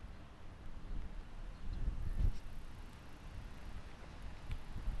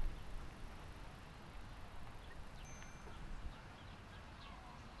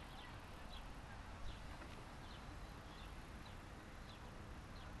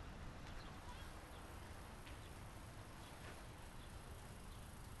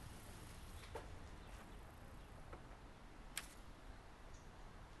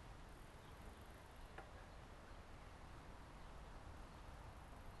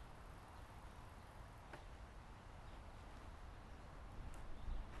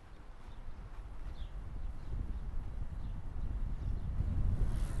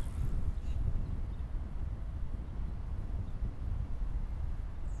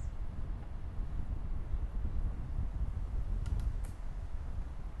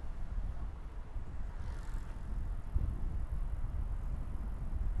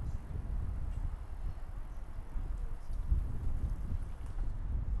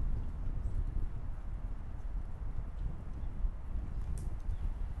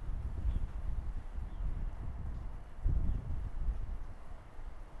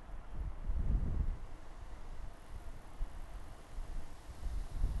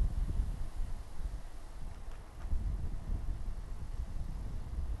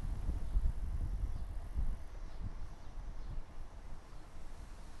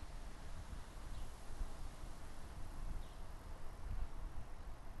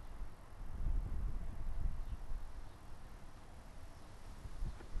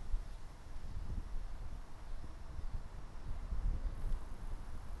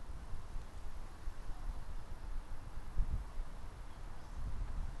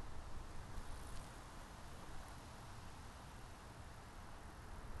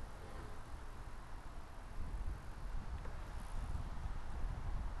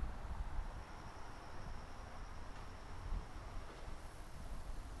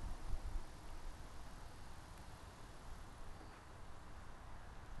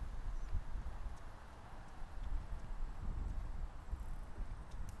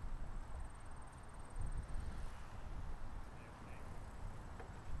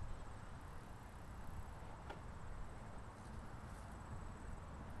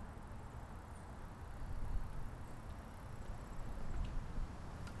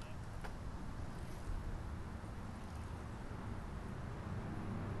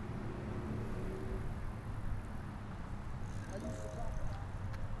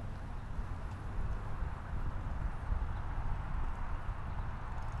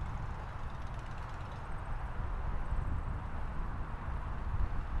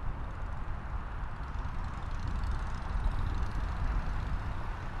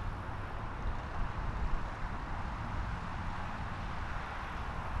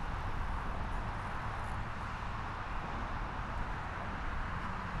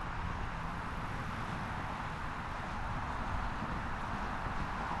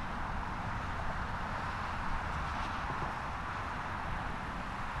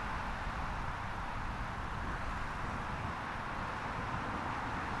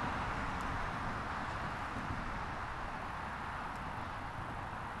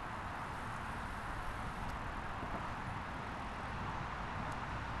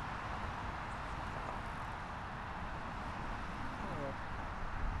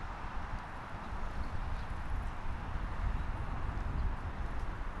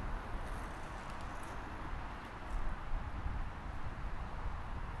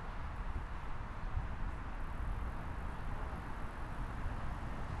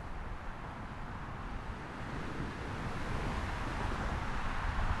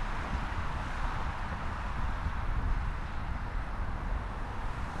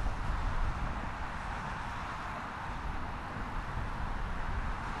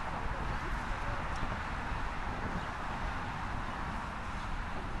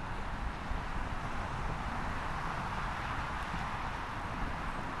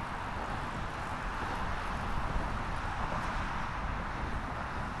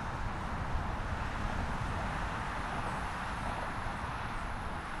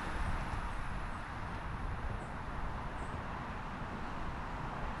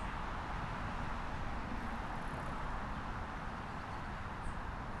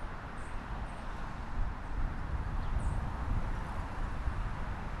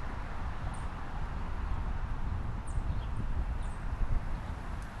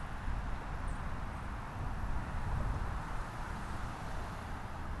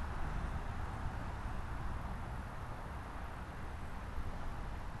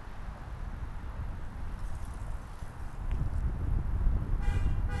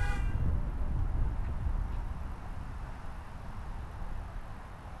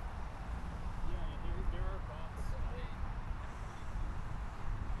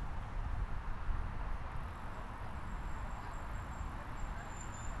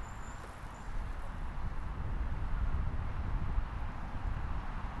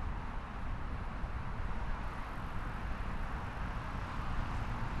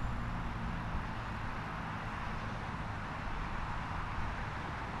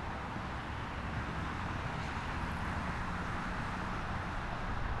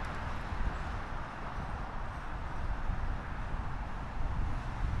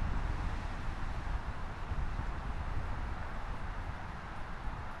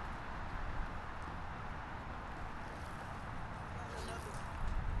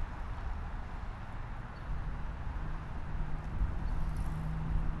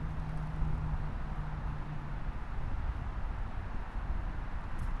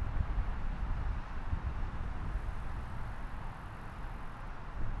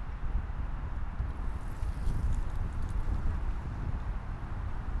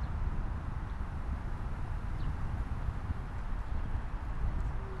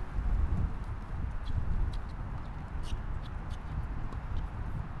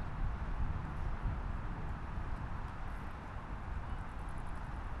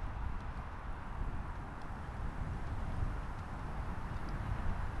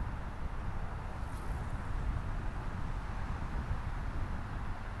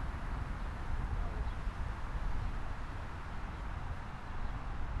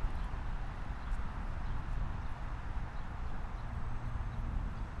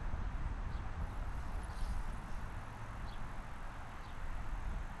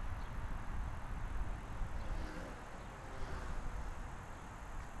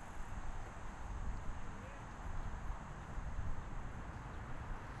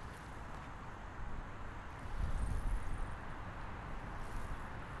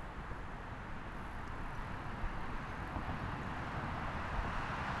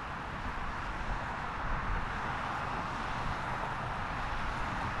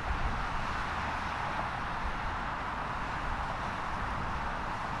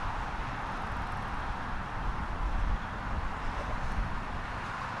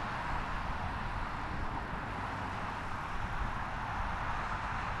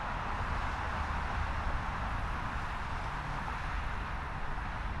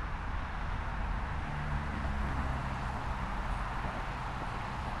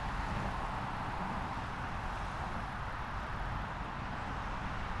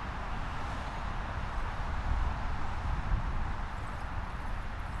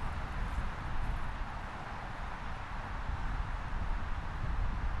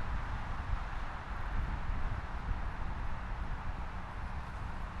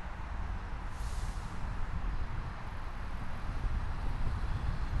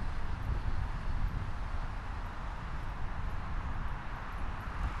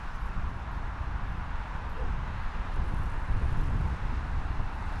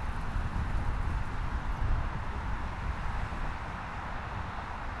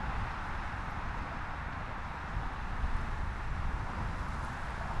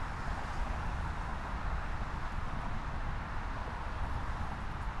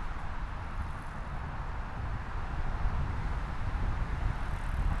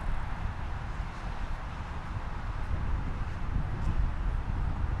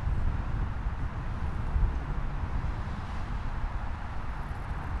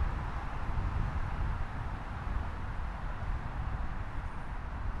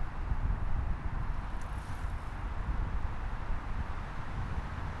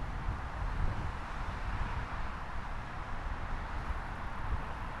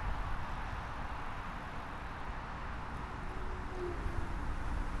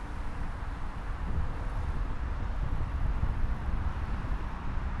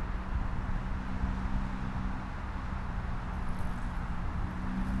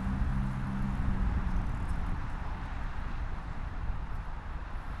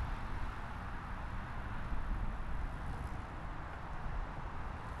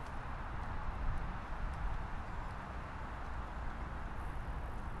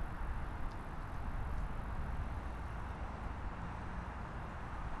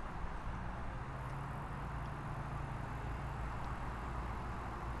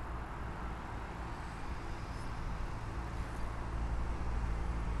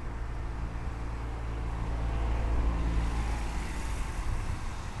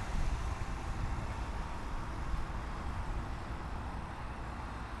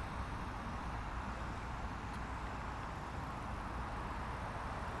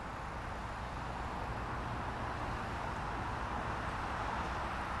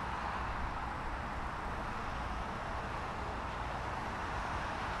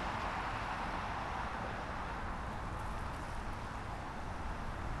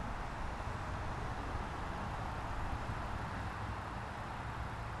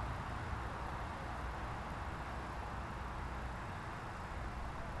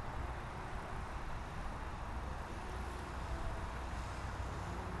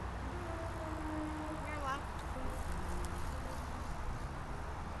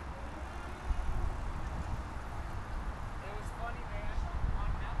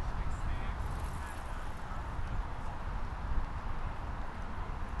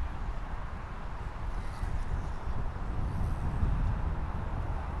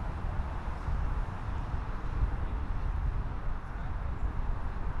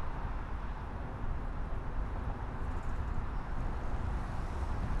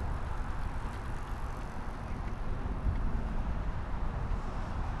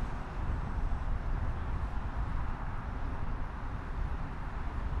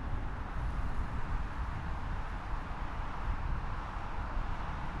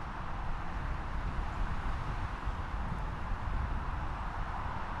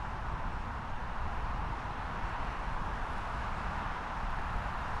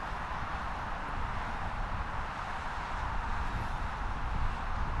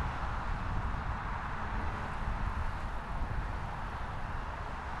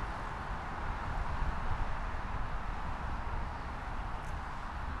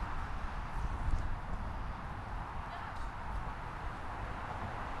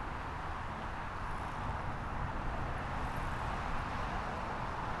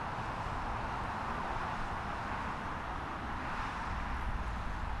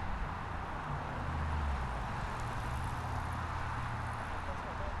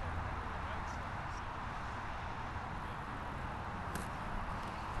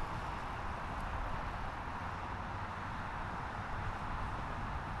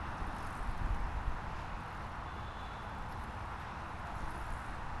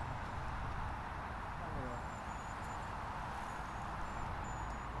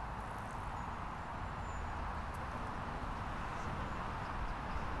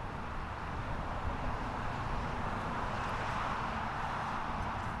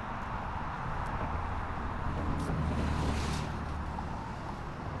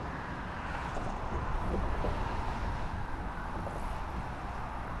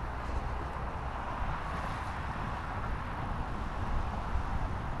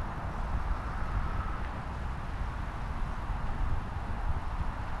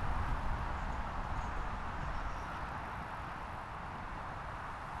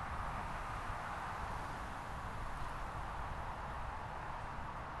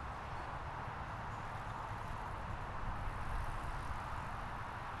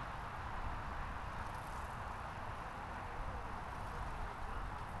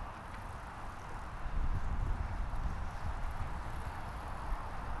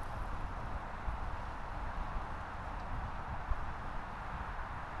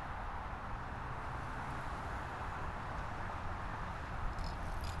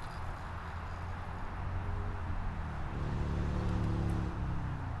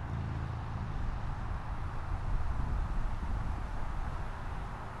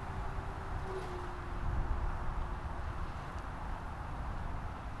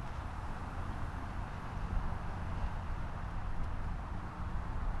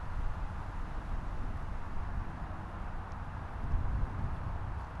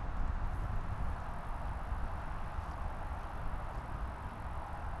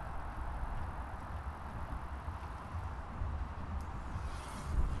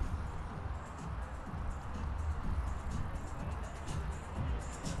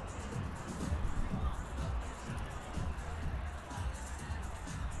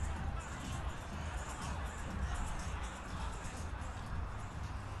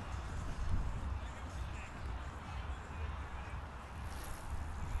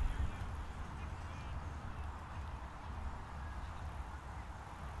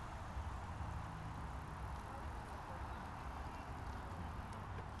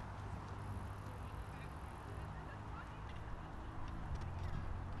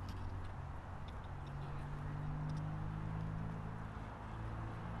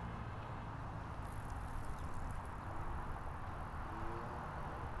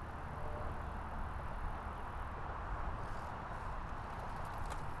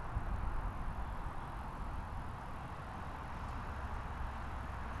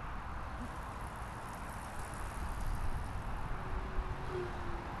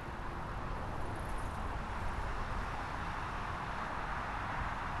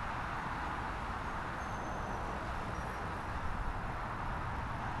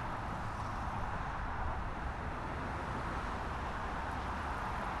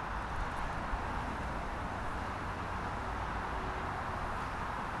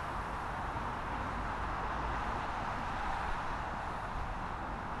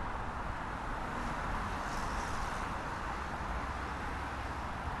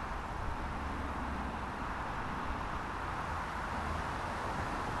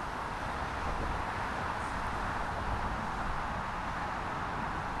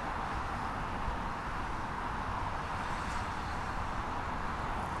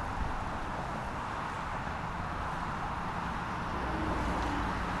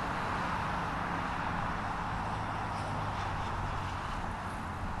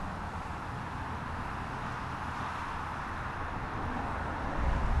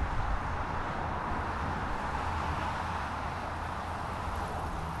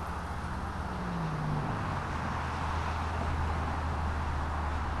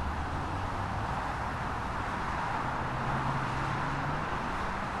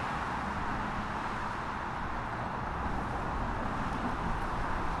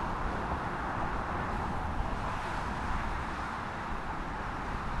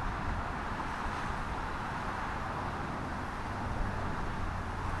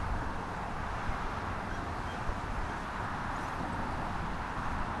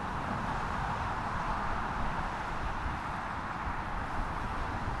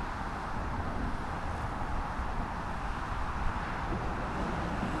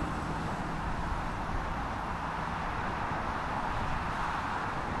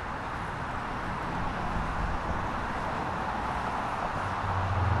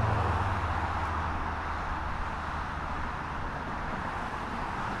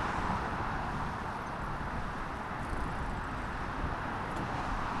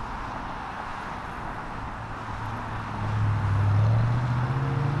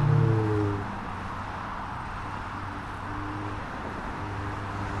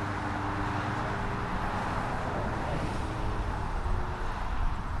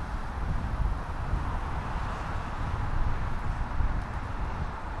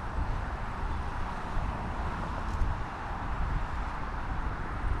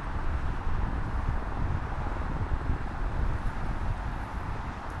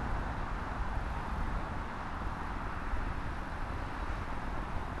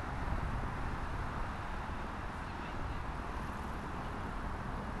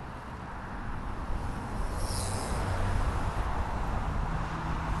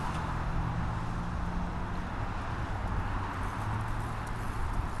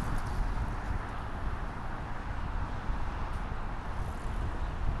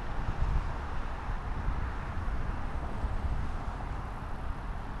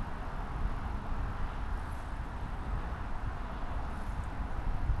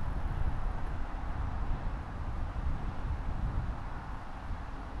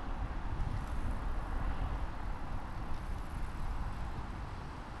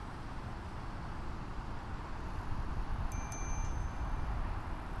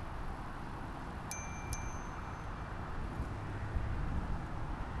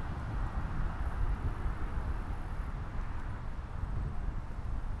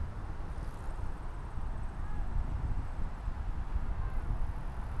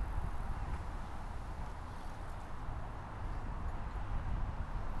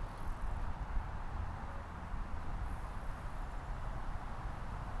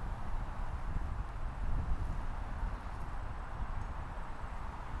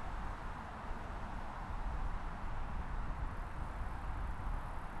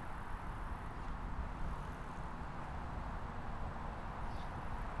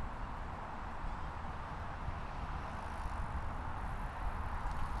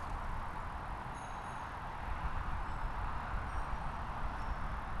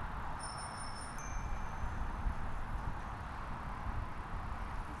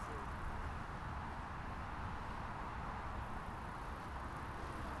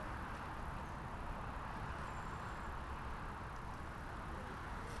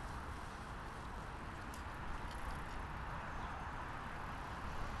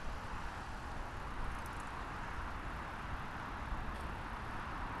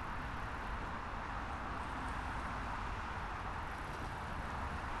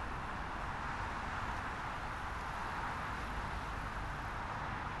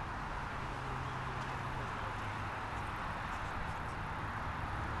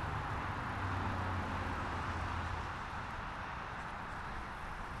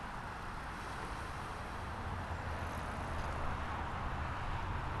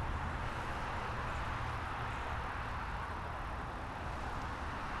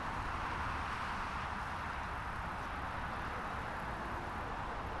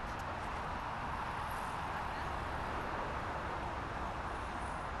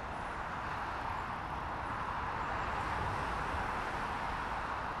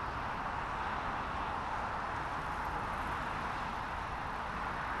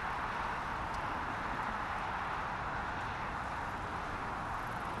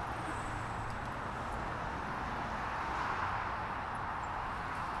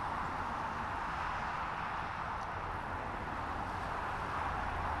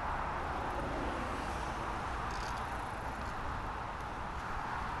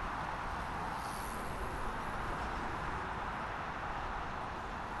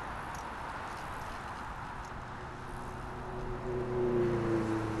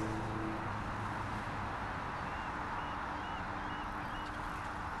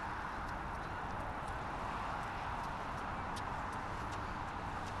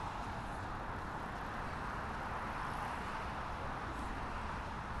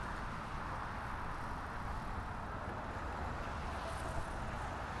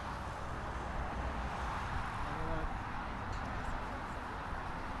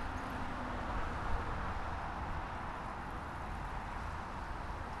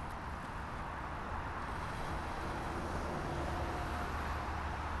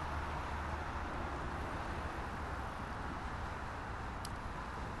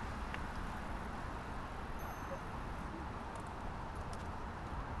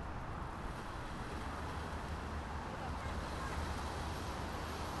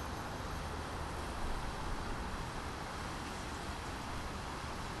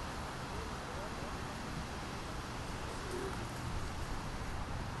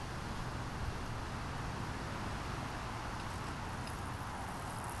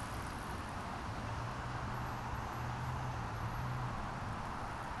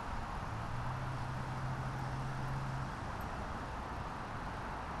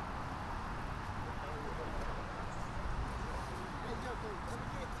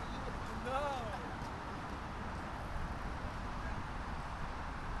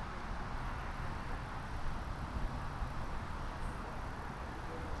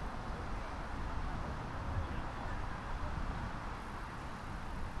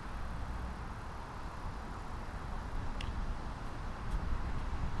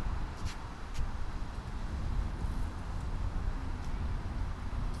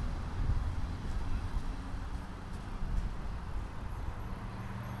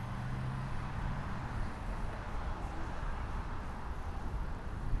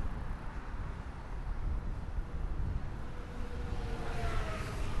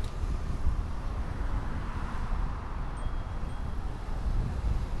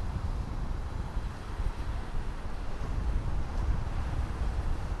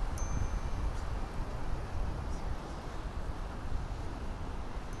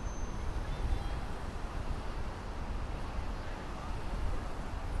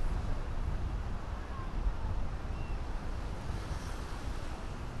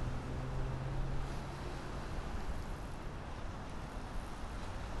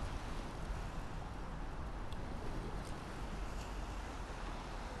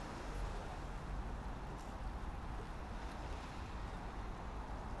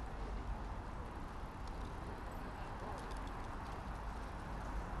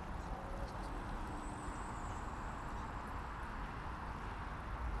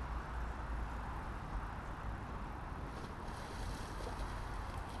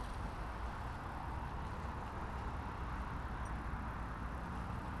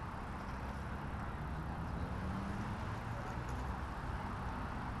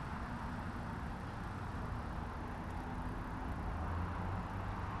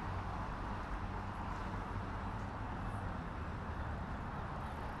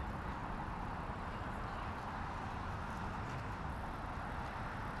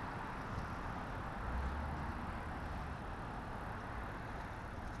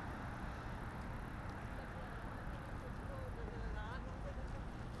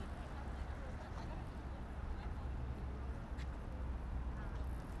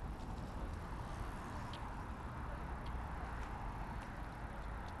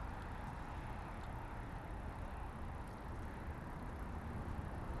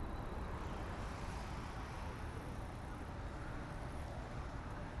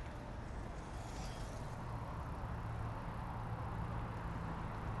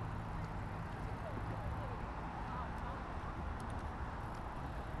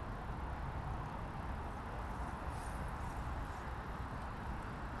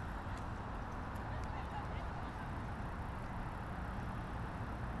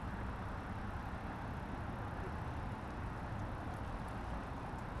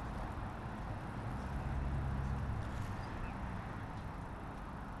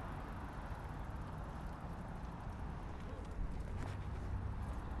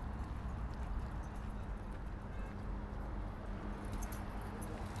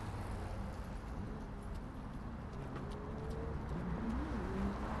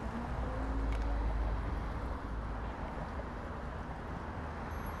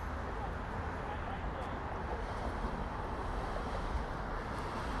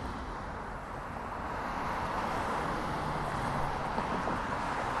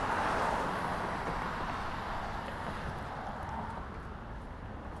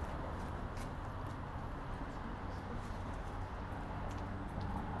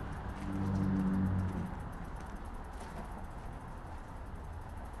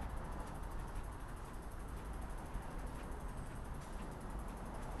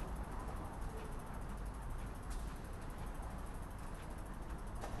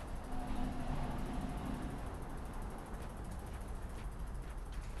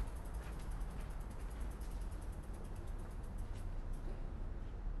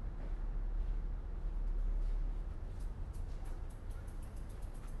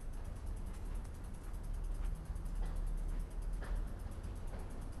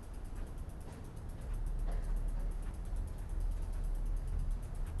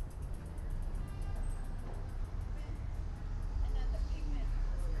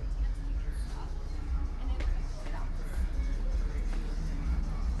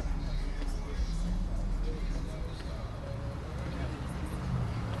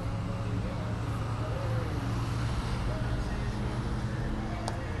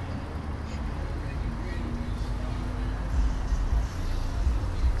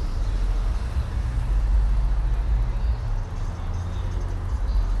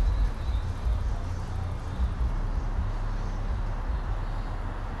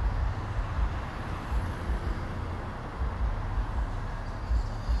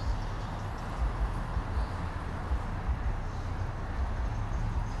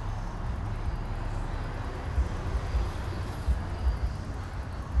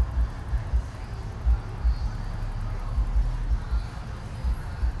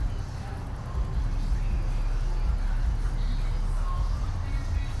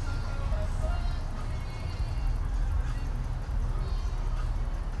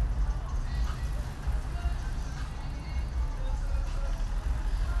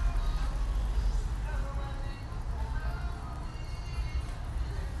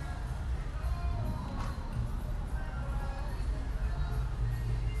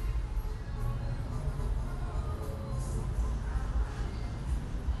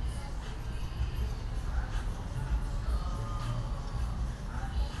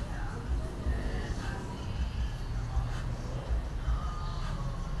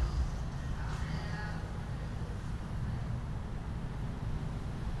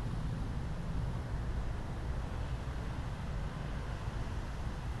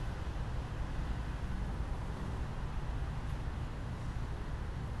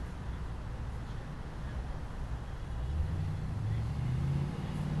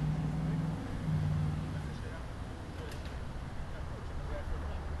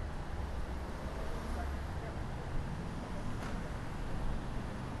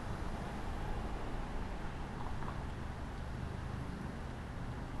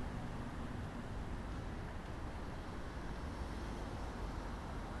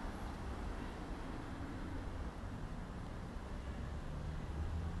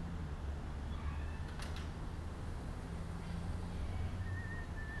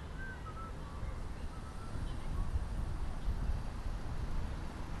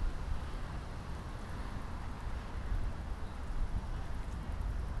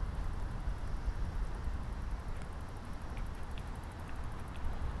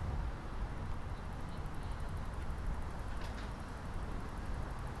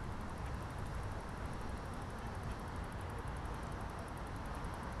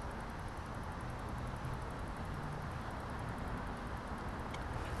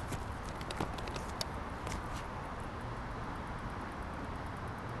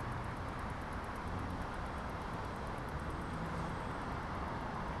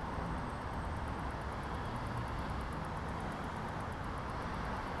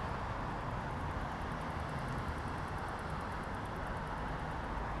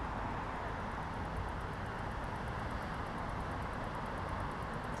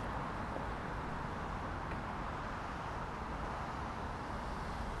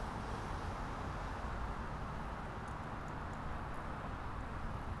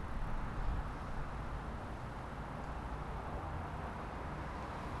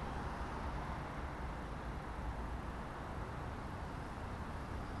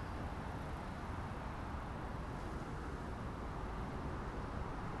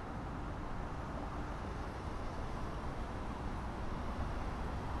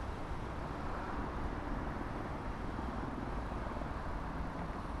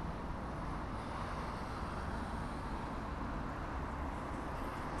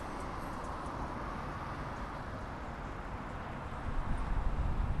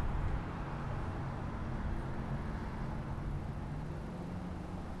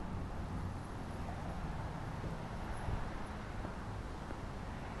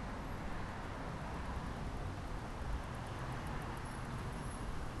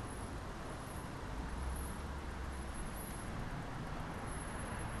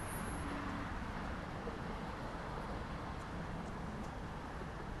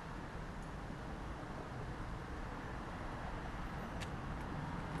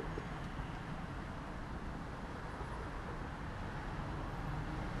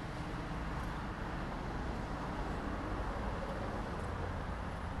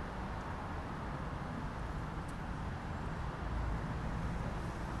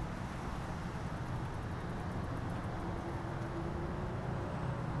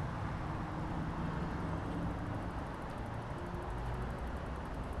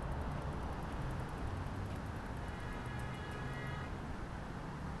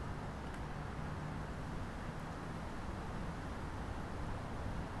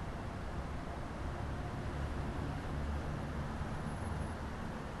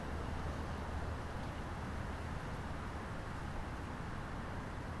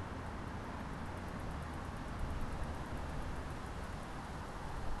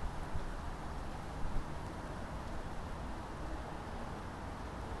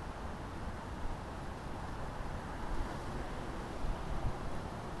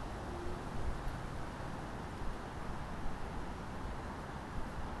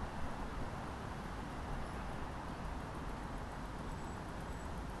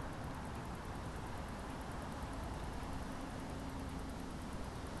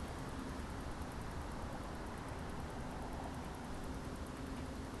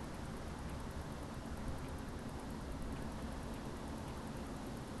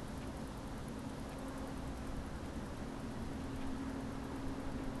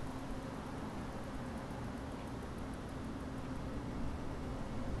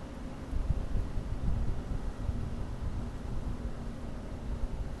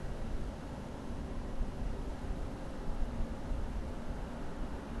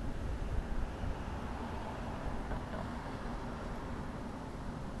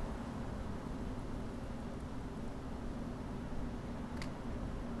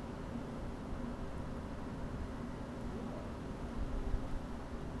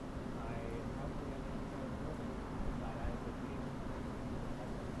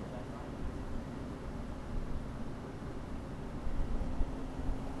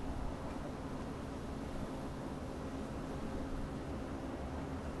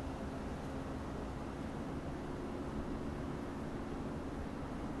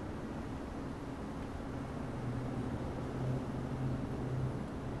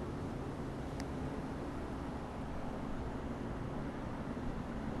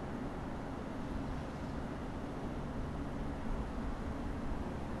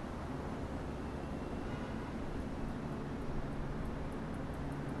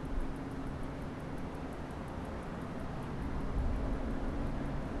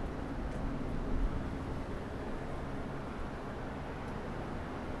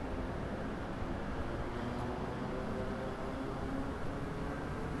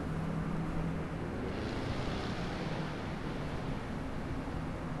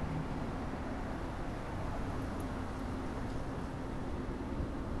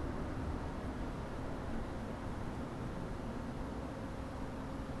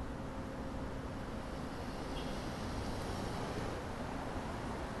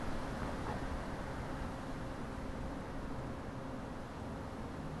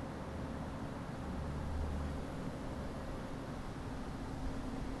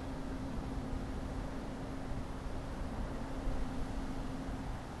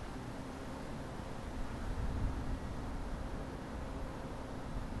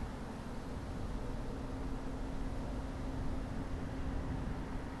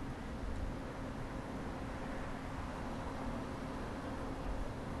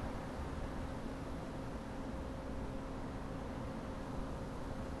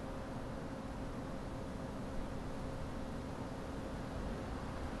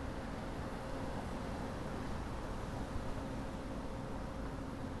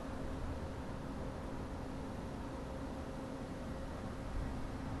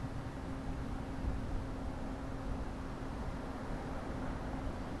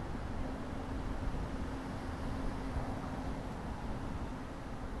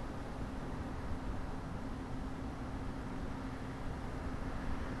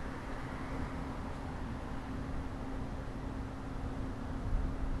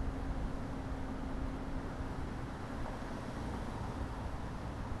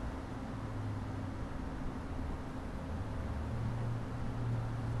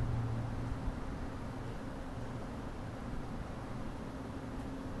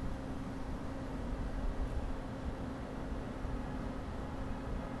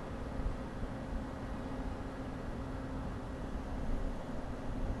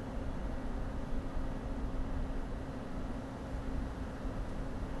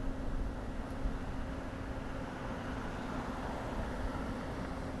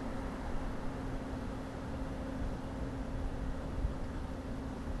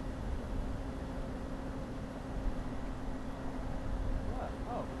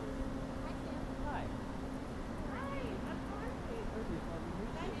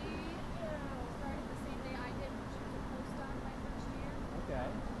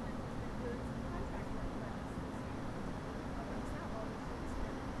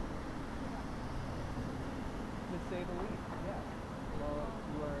 say the least. Yeah. Well,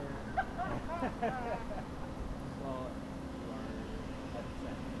 you are. Well, you are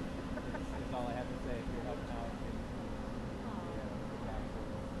upset. Is all I have to say. If you're helping out in the council.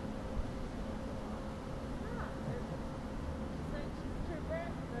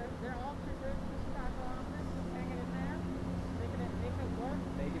 They're all troopers in the Chicago office, just hanging in there, making it work.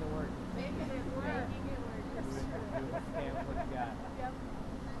 Making it work. Making it work. Doing the scam with what you got. Yep.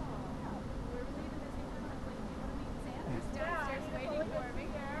 We're leaving this evening. I was like, do you want to meet Sam? He's downstairs waiting for me.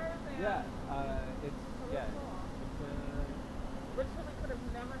 Yeah. It's yeah. It's Literally could have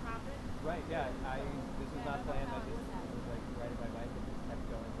never happened. right. Yeah. This was not planned. I just was like riding my bike and just kept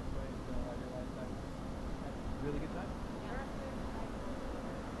going this way until I realized I had a really good time.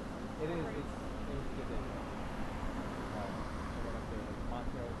 It is. It was a good day. I went up to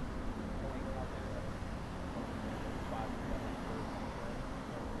Montrose Point out there. Spots that I first.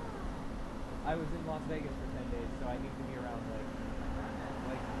 I was in Las Vegas for 10 days, so I need to be around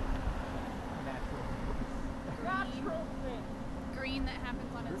like natural things. Natural thing. Green that happens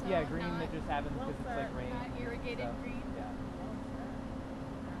on its own. Yeah, green not, that just happens Well because it's like said. rain. not irrigated stuff. green. Yeah.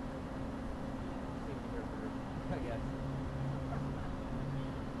 Seem to hear birds, I guess.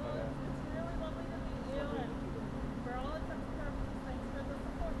 Well, it's really lovely to meet you, and for all intents and purposes, thanks for the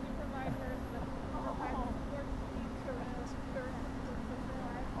support you provide her, the support you need to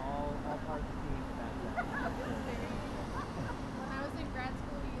All part of the team in that sense. When I was in grad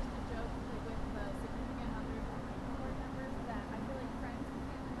school, we used to joke like, with the significant others and like board members that I feel like friends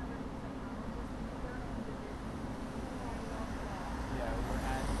became another psychologist because they're in the business. So I love that. Yeah, we're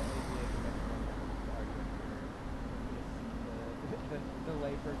at the ABA convention argument here. The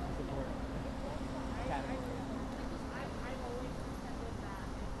layperson support. Academy. I've always intended that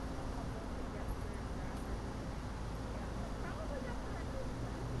if someone could get through probably got the right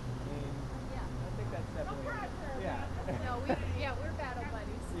Yeah. I think that's definitely. pressure, Yeah. No, we're battle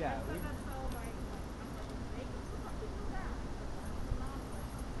buddies. Yeah. So that's how my they can fucking do that.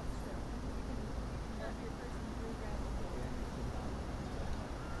 That's true. You can love your person through grad school.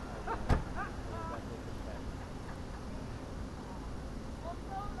 Well,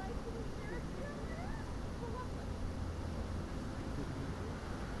 so nice to meet you. Well, lovely.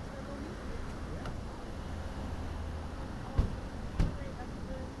 Great, that's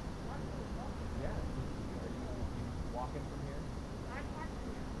been wonderful. Yeah. Are you walking from here? I'm watching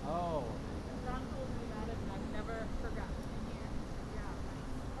you. Oh. John told me about it, and I've never forgotten it here. Yeah, nice.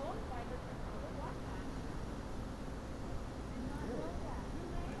 Oh, I heard you probably watch that.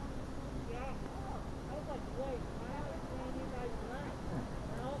 Yeah. I was like, wait, why haven't I seen you guys left?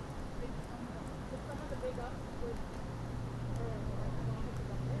 No, it's some of the big ups with offices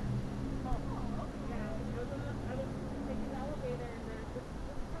up there. Oh, okay. Yeah, I was taking the elevator, and there's this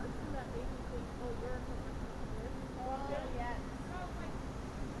person that made me think, oh, you're a professional this. Oh, yes. So I was like,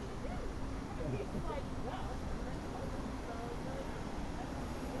 what do you do? And he's like, well, I'm very close. So I was like,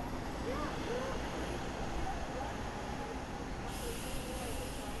 yeah.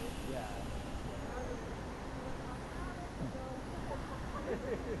 Yeah.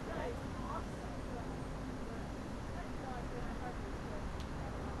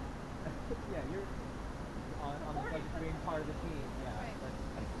 Yeah, you're on the fence of being part of the team. Yeah. Right.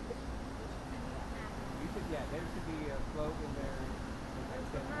 You should. Yeah, there should be a float in there. Like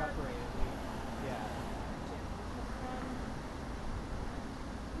cup parade at least. Yeah.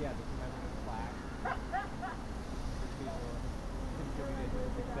 Yeah, the commemorative plaque. People contributed to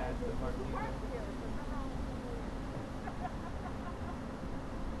the success of Martino.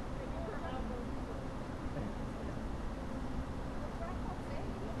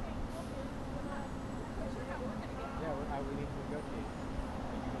 Yeah, we need to negotiate.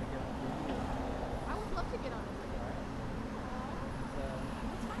 Are you gonna get on the I would love to get on a video. Alright.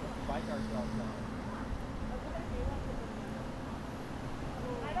 Bike ourselves on.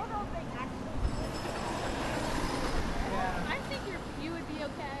 I don't know if they actually Yeah. I think you would be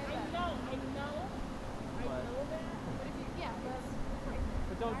okay. I But, know What? that. but if you, yeah, that's,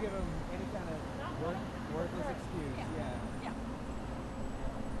 But don't give them any kind of worthless excuse. Yeah. Yeah. yeah.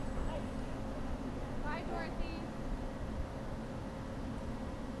 Bye, Dorothy.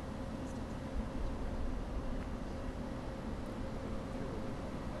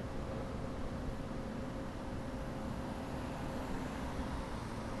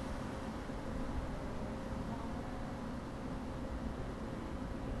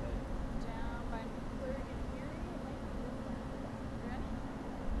 Down by McClure and Erie. It might be this one. Ready?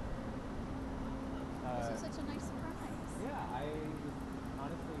 This is such a nice surprise. Yeah, I was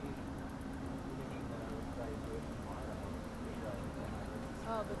honestly thinking that I would try to do it tomorrow.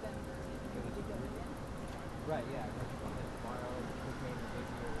 Oh, but then you need to go again. Right, yeah. And then tomorrow he came and gave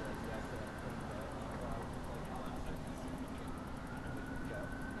me like the actual thing that so I was just like, oh, I'm good to go.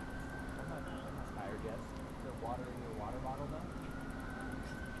 I'm not tired yet. Is there water in your water bottle though?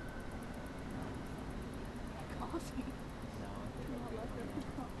 Coffee. No, I think You I'm want good leftover on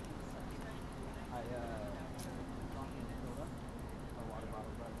that. coffee? I coffee filled up our water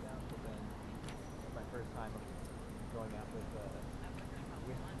bottle right down, but then it's my first time of going out with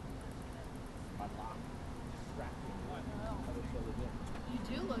my mom distracting me. I look so legit. You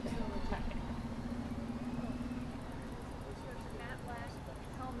do look so legit. Matte black.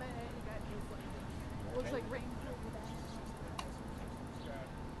 Helmet, you got this like, looks like rain over that.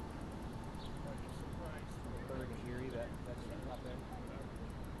 Berg and Erie, that shit's out there.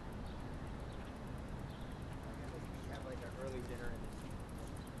 We have like our early dinner and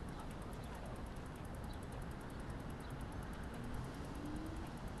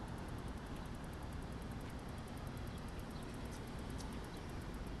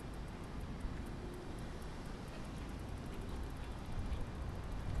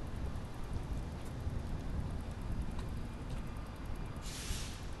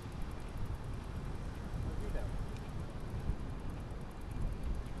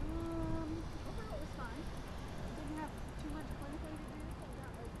Overall it was fine. Didn't have too much clinically to do. I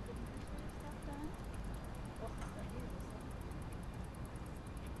got like the administrative stuff done.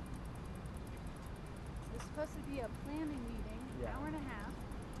 It was supposed to be a planning meeting, Yeah. hour and a half,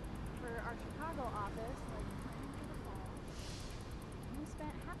 for our Chicago office, like planning for the fall. And we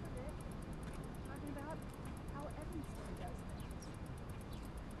spent half of it talking about how Evanston does things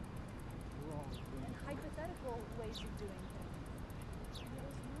and hypothetical ways of doing things. And it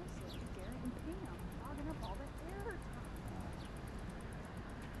was mostly Garrett and Pam clogging up all the air time.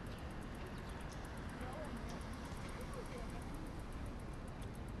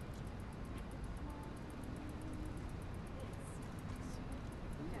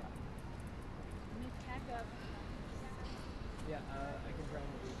 Let me pack up. yeah, I can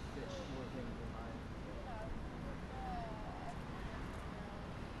probably fit more things in mine.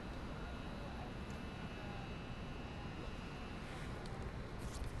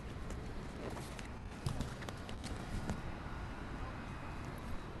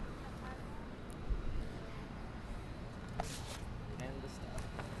 And the stuff.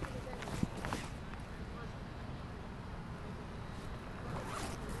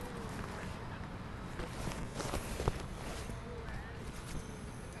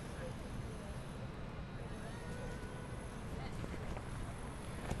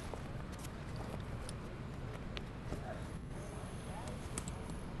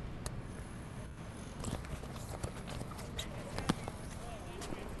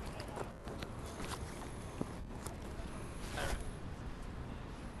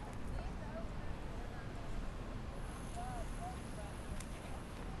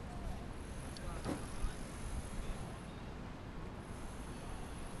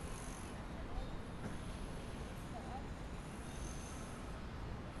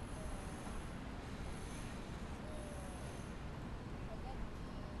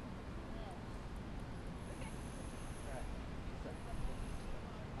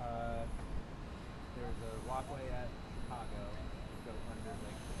 There's a walkway at Chicago that go under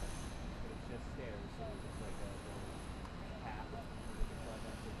like but it's just stairs, so there's just like a little path that we can climb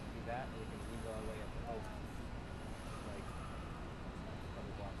up. We can do that, or we can go all the way up to Oak, like a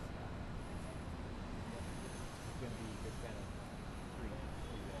couple blocks down. It's gonna be just kind of free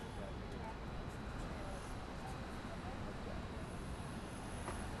there, so I figured let's go.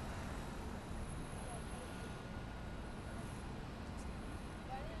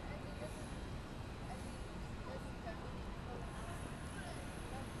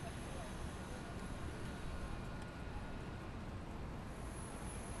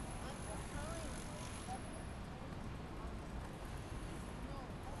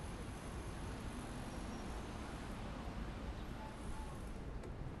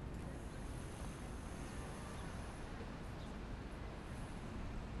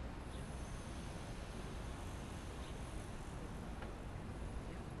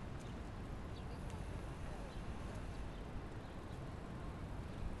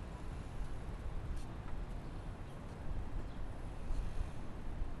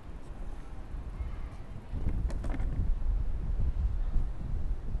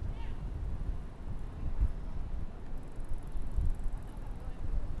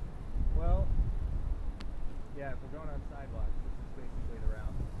 Well, yeah, if we're going on sidewalks, this is basically the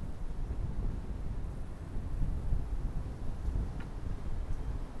route.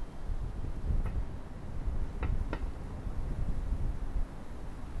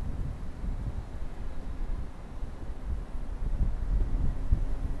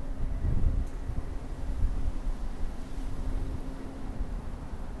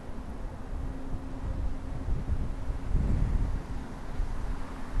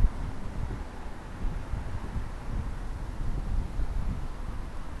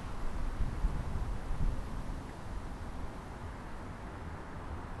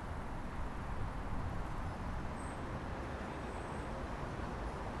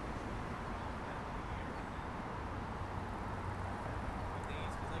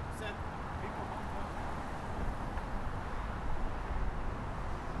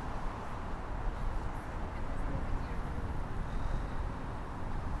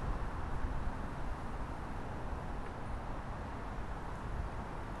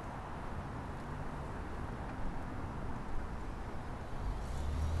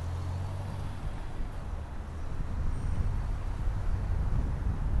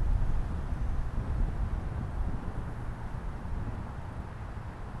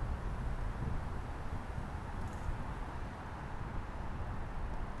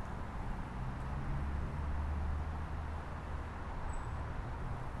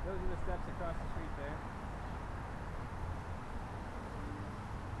 steps across the street there.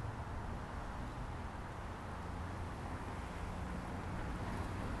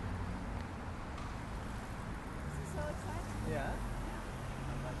 This is so exciting. Yeah.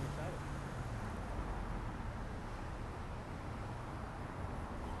 I'm glad you're excited.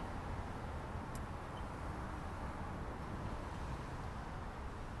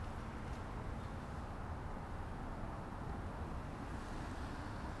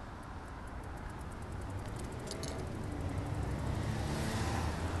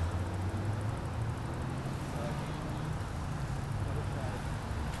 Other side,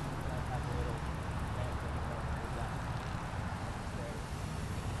 that has a little ramp in front of that. Stairs.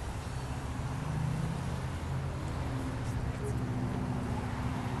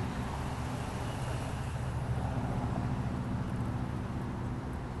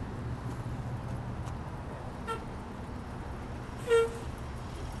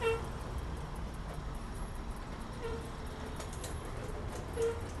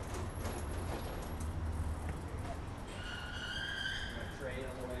 Trade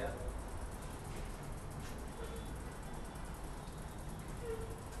on the way up.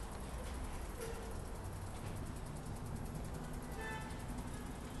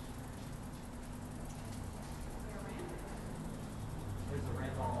 There's a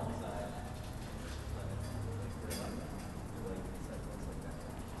ramp on one side.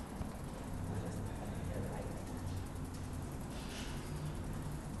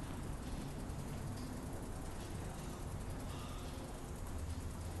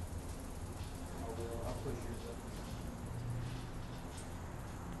 I'll push yours up.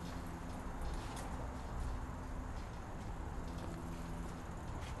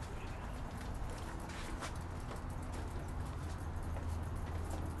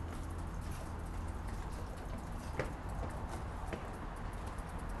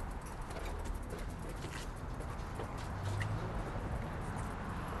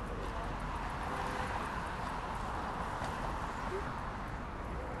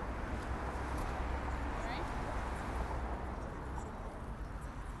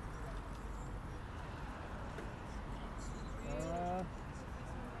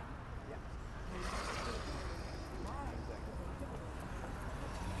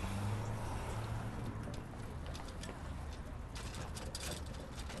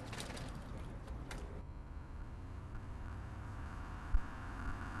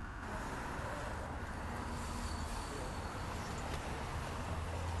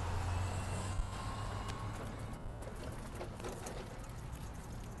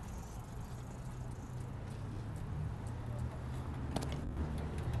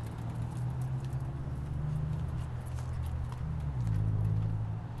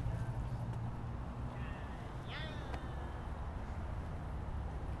 Yeah.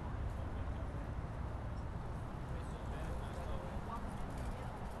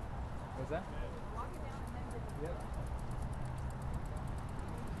 What's that? Yep.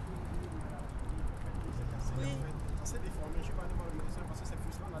 Oui. C'est déformé, je vais pas aller voir le médecin parce que c'est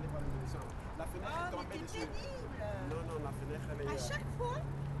frustrant d'aller voir le médecin. La fenêtre est tombée mais dessus. c'est pénible. Non, non, la fenêtre elle est. À chaque fois,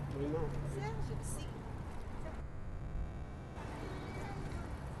 Oui, non. Serge, c'est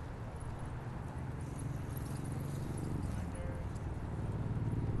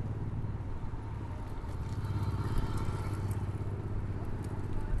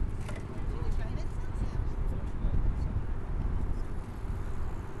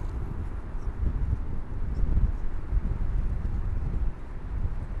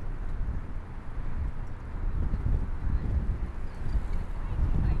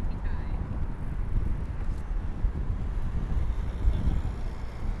Tiny guy.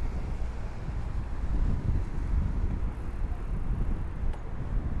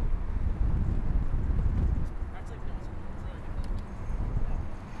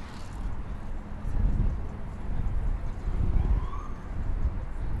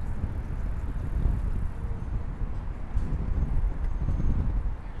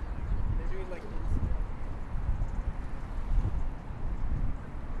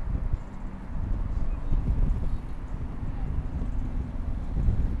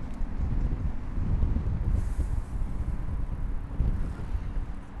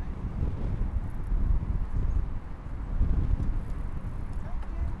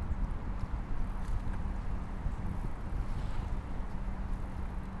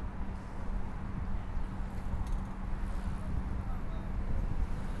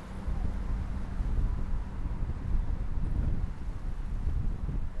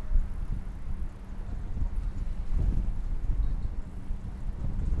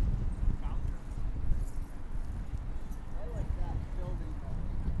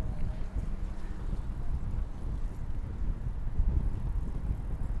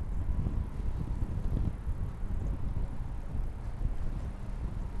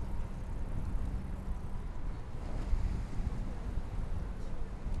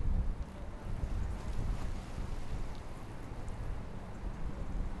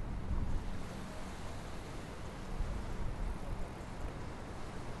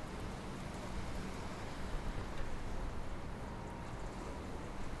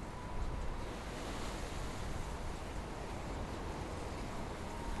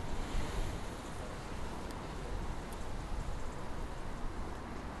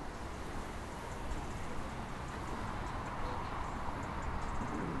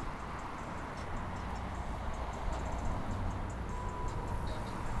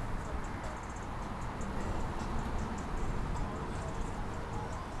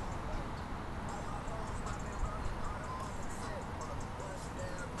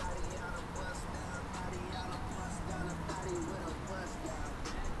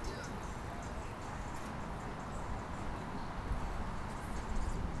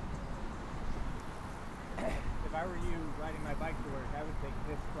 take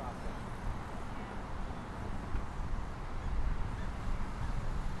this crossing.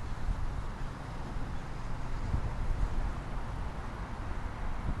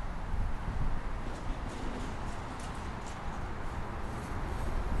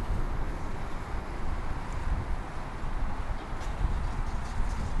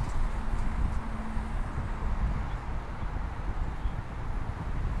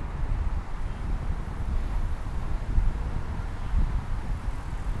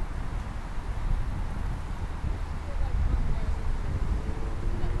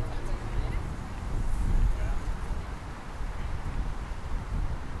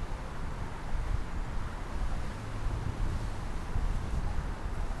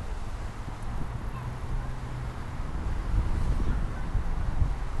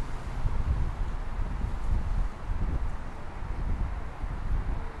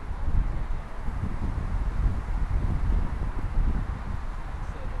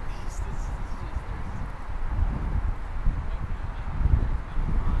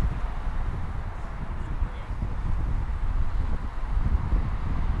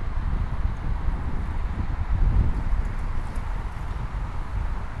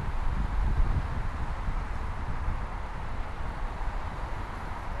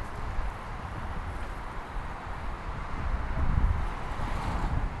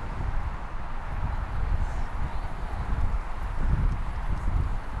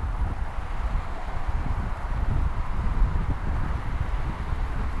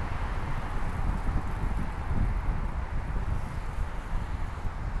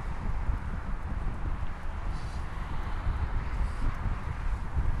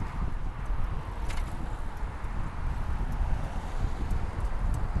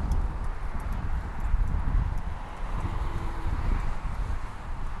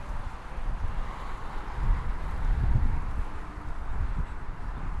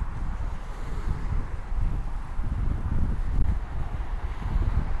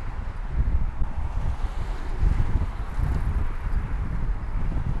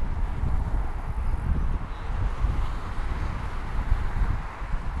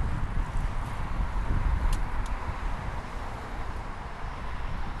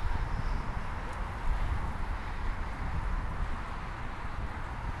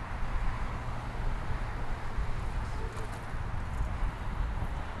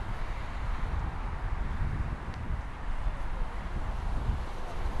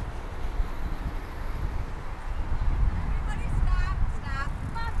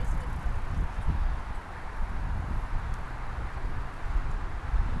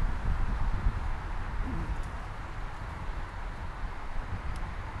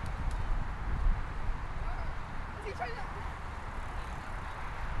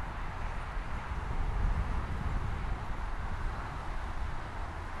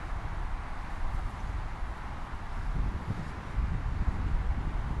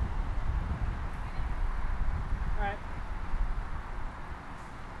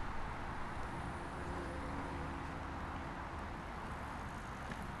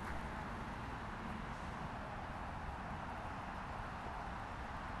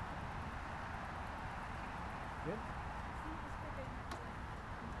 Good?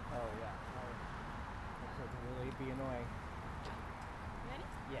 Oh yeah. That's what can really be annoying. Ready?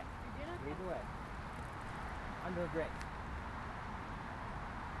 Yeah. You're good? Lead the way. I'm doing great.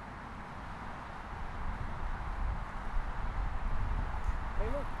 Hey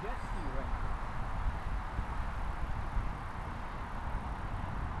look, jet ski right here.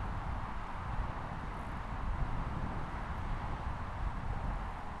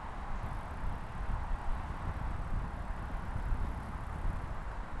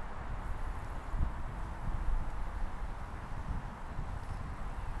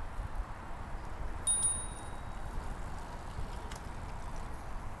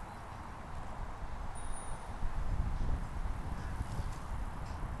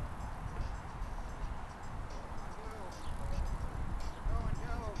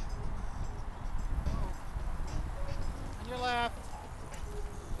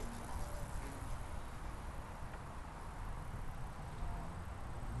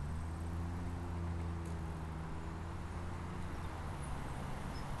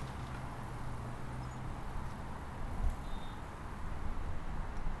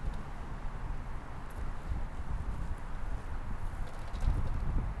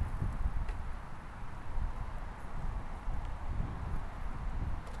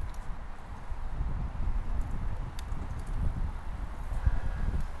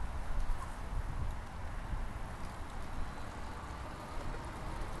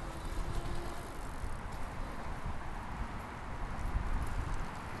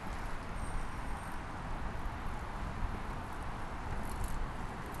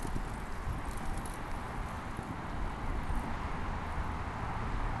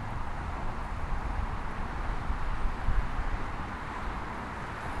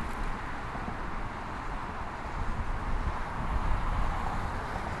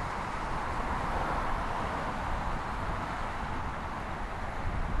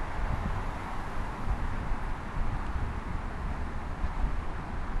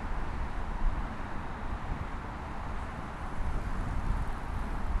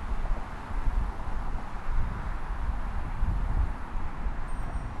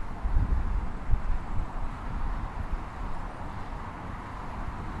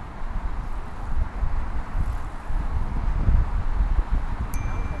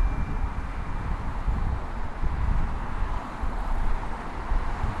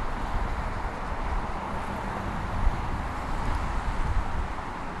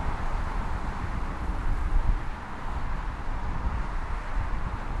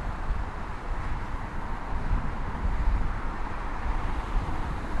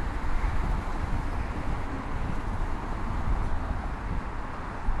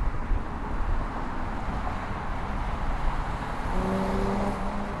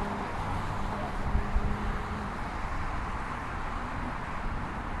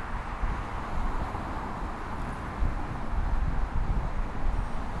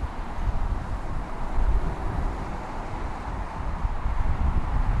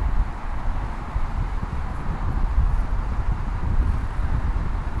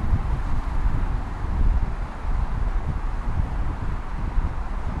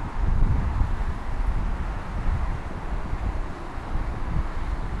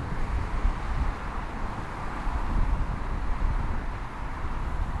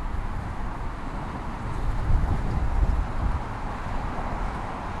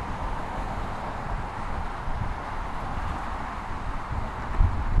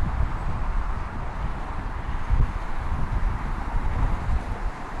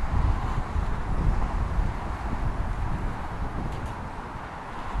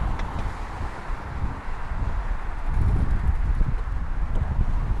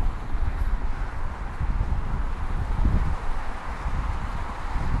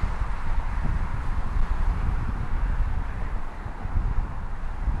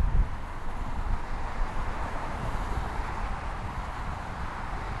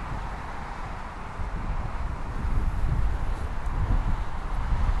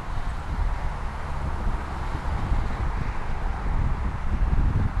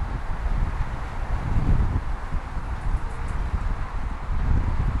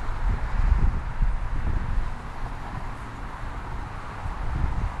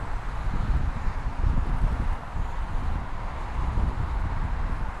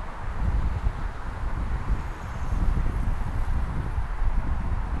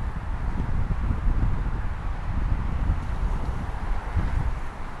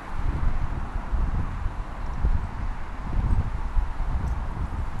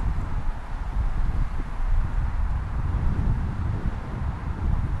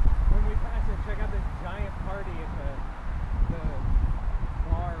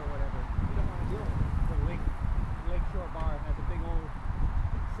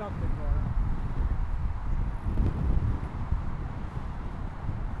 something for him.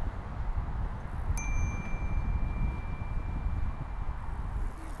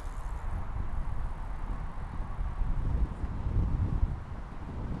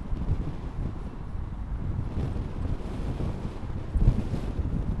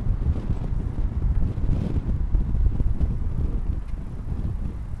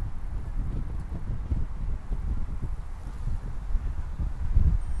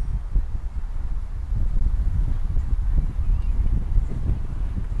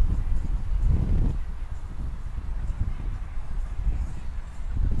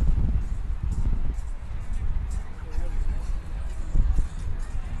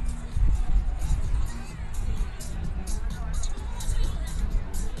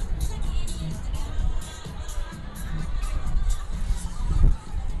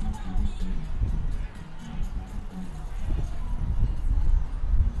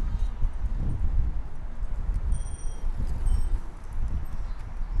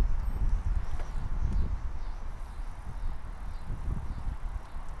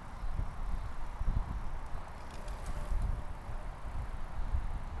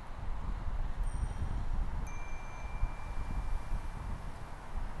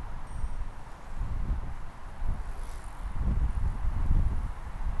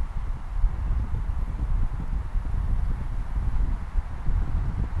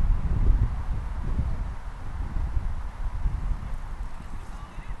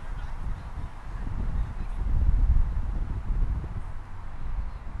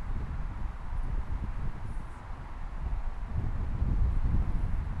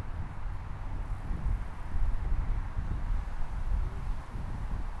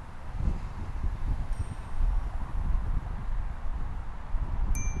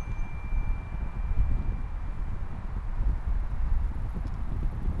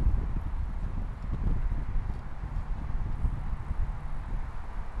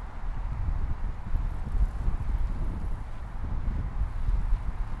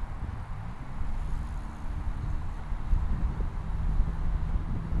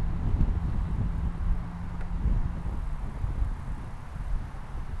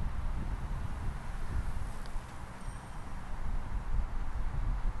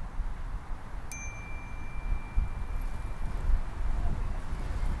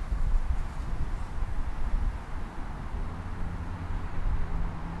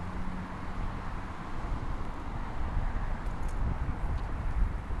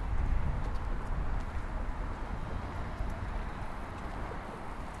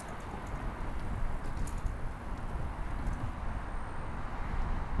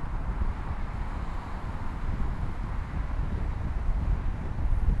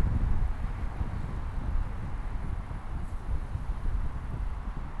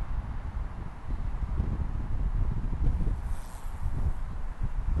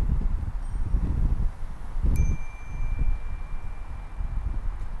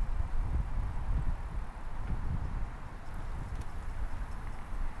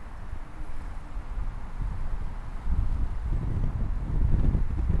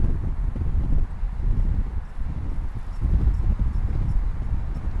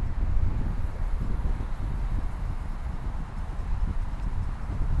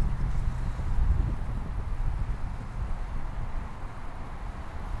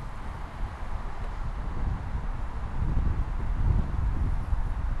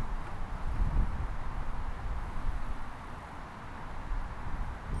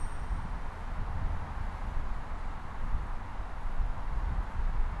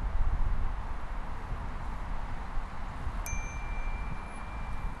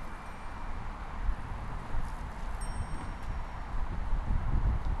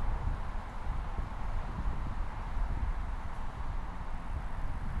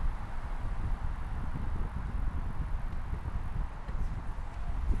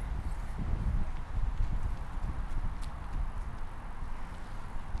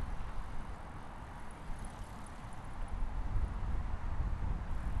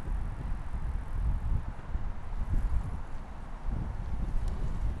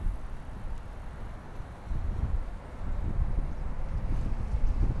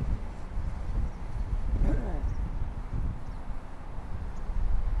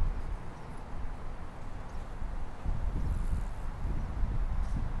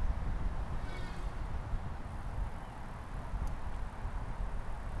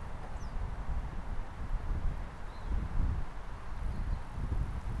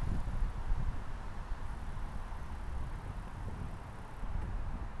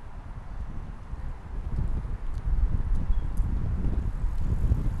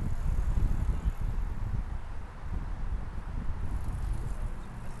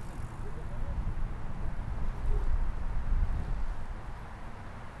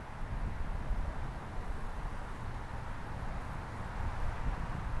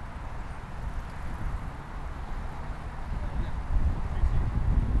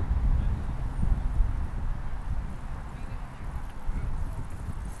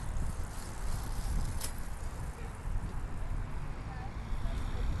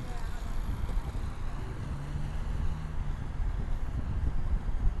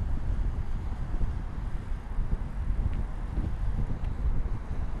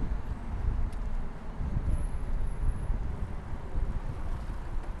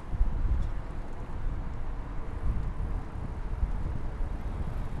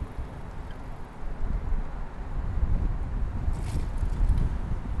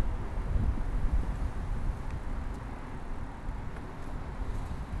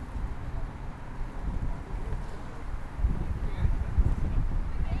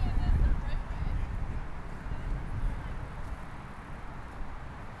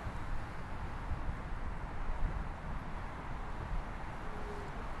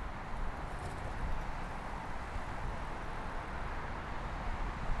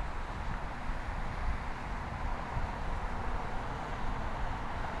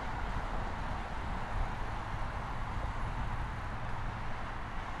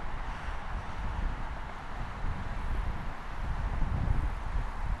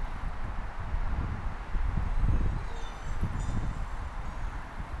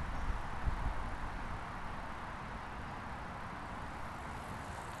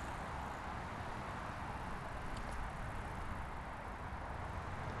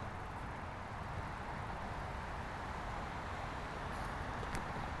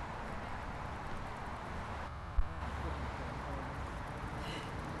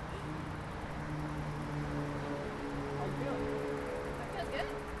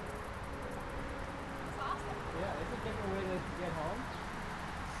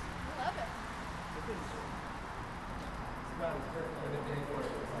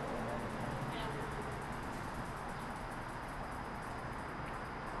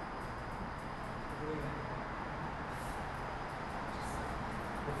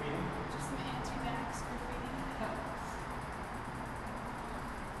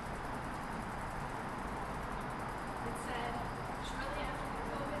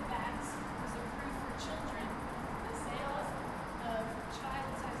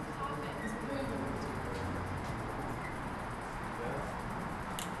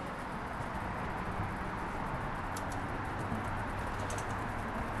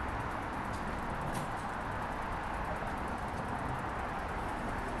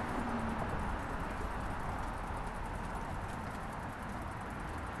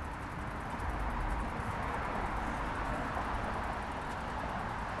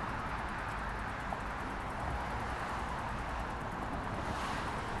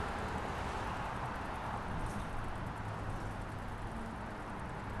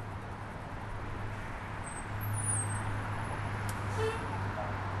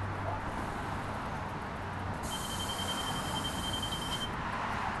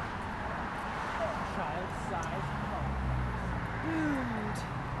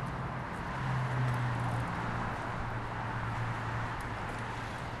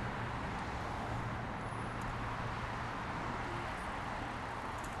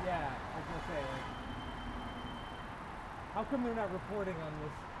 say, like, how come they're not reporting on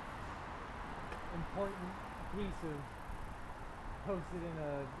this important piece of posted in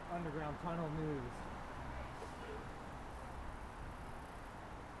a underground tunnel news?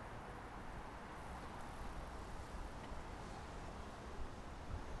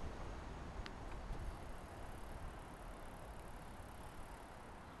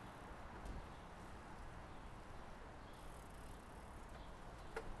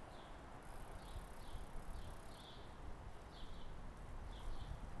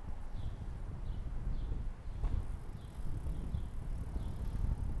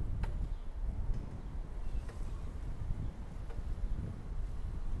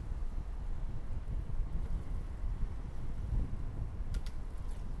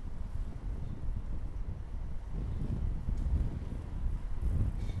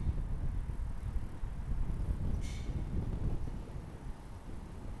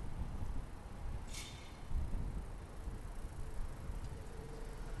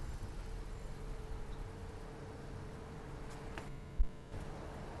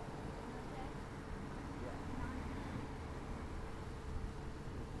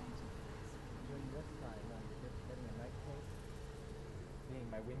 During this time, I'm just getting a nice coat, being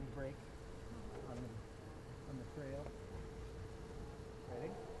my windbreak on the trail.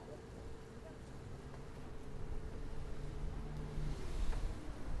 Ready?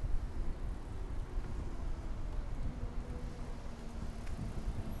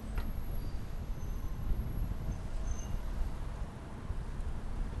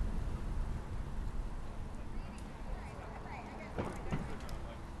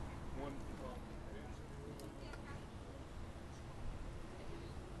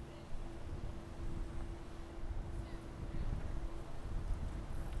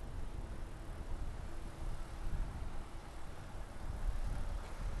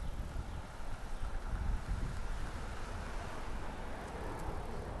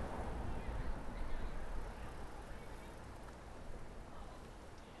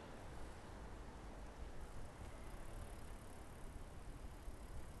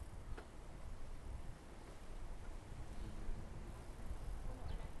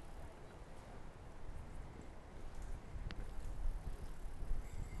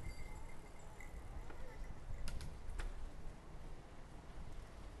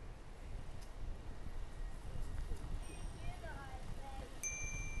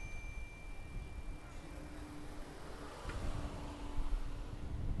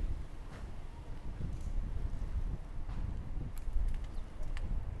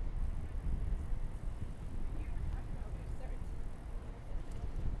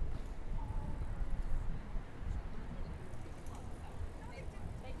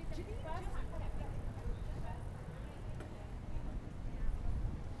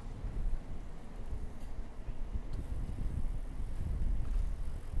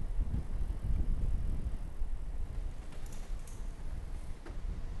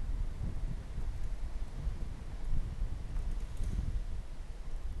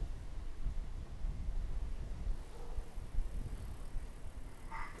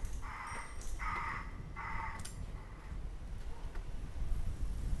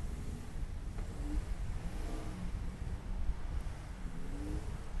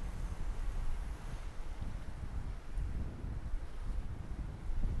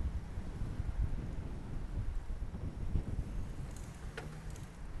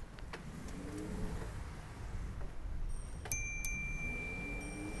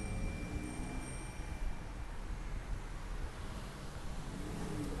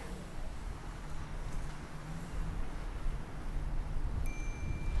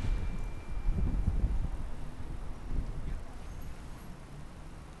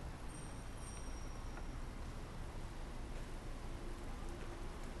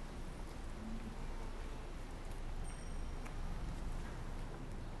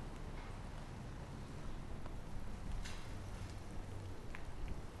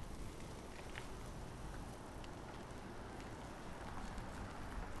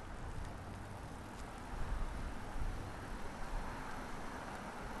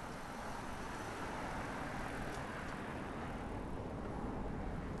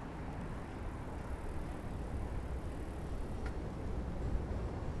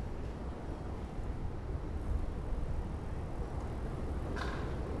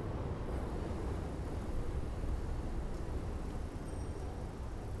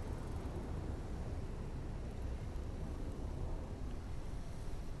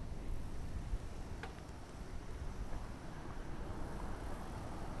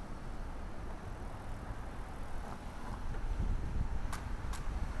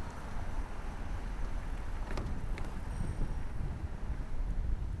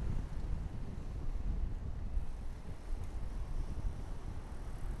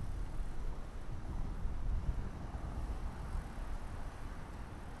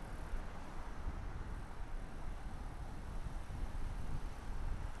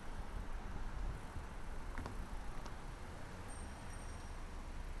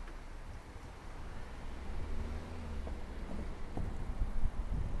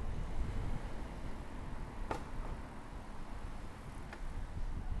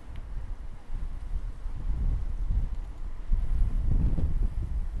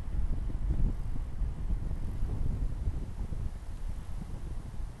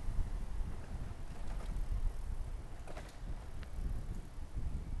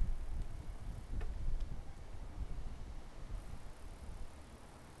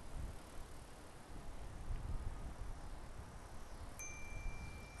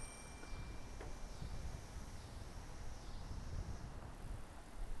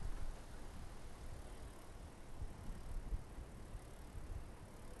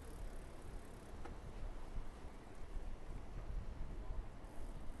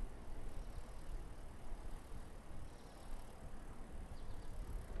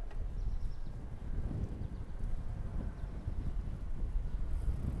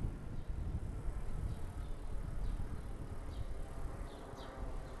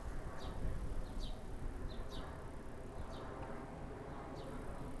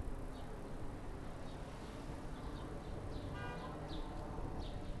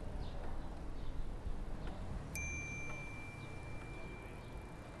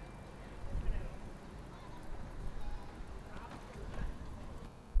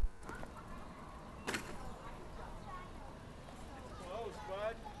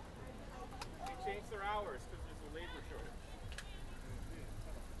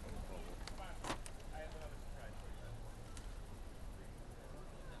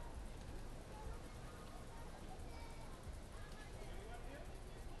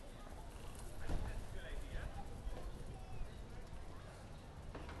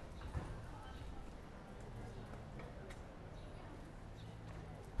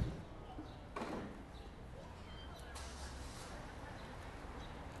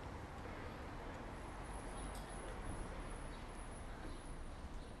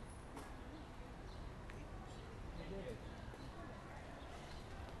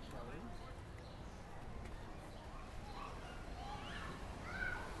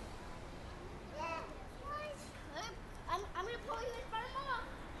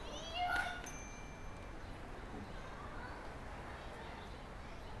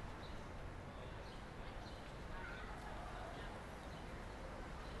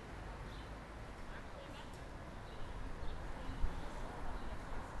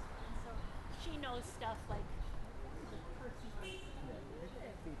 knows stuff like Yeah,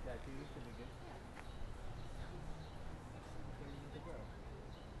 feet tattoo should be good. Okay, you need to grow.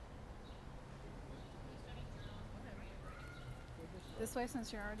 This way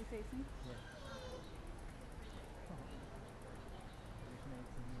since you're already facing. Yeah. Just made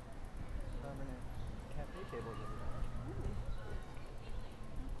some permanent cafe tables over there.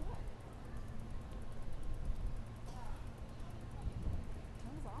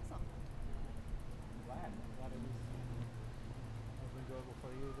 That was awesome. I'm glad. I'm glad it was as enjoyable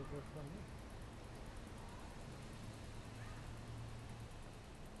for you as it was for me.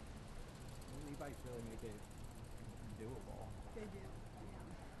 E-bikes really make it doable. They do. Yeah.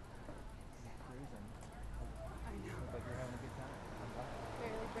 Cruising. I know. Looks like you're having a good time. I'm glad.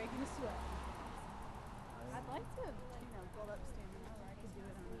 Barely breaking a sweat. I'd like to, build up stamina where I could do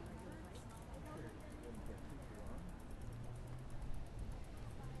it on a regular bike. Sure, it wouldn't take too long.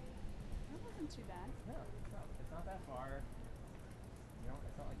 That wasn't too bad. No, it's not that far. You know,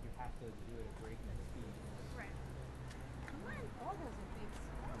 it's not like you have to do it at breakneck speed. Right. I'm wearing goggles and things.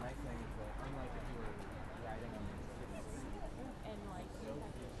 The nice thing is that unlike if you were riding on the city street, and like so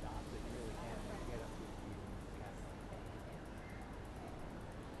few stops that you really can get up to speed and pass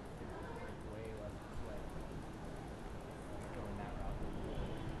way less sweat going that route than you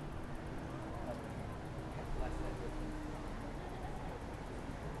would less than distance.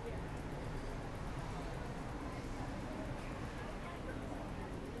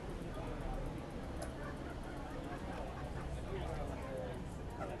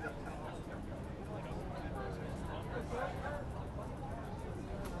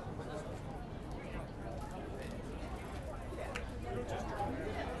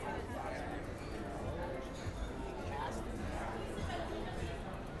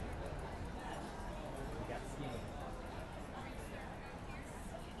 We got skiing.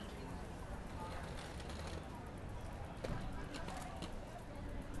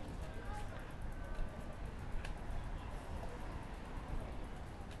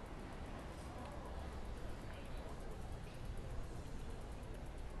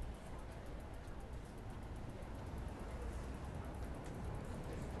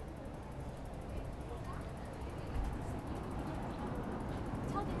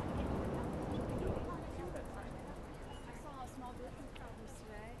 I saw a small group of problems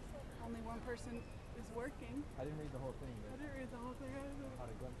today. Only one person is working. I didn't read the whole thing, I but didn't read the whole thing either.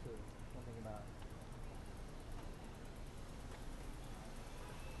 caught a glimpse of something about.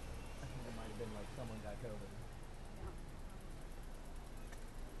 I think it might have been like someone got COVID.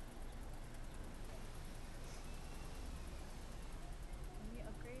 Can we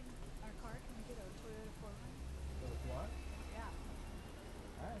upgrade our car? Can we get a Toyota 4Runner? So if you want, Yeah.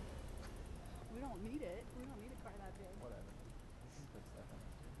 alright, We don't need it. We don't need a car that big. whatever. You can put stuff in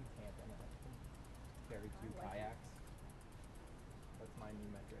it. You can camp in it. You can carry I 2 like it. kayaks. That's my new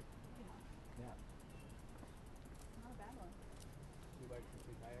metric. Yeah. Yeah. Not a bad one. 2 bikes and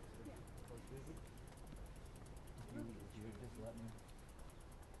 2 kayaks for Yeah. close visit. You would just let me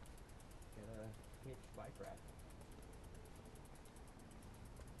get a hitch bike rack.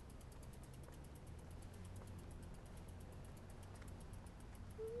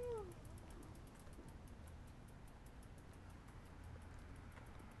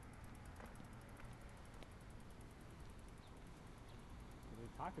 We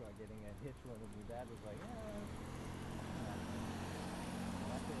talked about getting a hitch one, and your dad was like, "Yeah."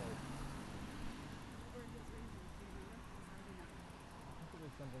 I feel like Or his reasons, do you remember? I think it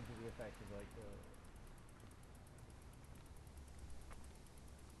was something to the effect of like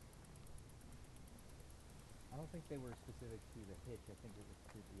I don't think they were specific to the hitch. I think it was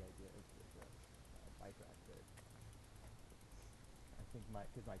to the idea of the bike rack that I think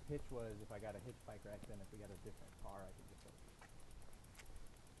because my pitch was if I got a hitch bike rack, then if we got a different car, I could just like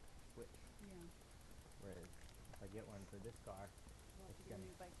switch. Yeah. Whereas if I get one for this car, We'll have it's to get a gonna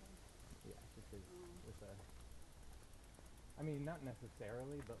new bike then. yeah, just as with a. I mean, not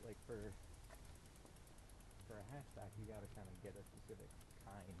necessarily, but like for a hatchback, you gotta kind of get a specific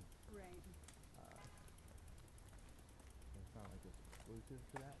kind. Right. It's not like it's exclusive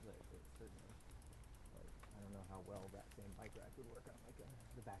to that, but it's certainly like I don't know how well that same bike rack would work on like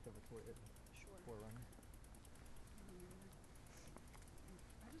the back of a Toyota Sure. 4Runner.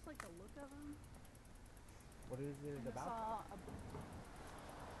 I just like the look of them. What is it I about? I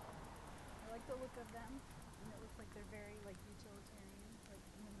like the look of them, and it looks like they're very like utilitarian. Like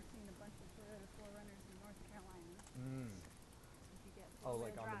I remember seeing a bunch of Toyota 4Runners in North Carolina. Mm. So if you get Oh,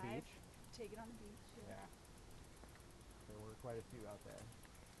 like four-wheel on the drive, beach? take it on the beach. Yeah. There were quite a few out there.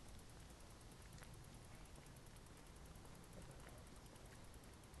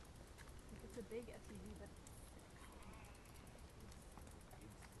 If it's a big SUV, but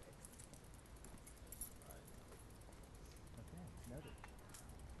Okay, noted.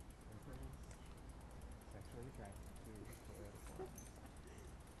 This is sexually attracted to Toyota Corolla.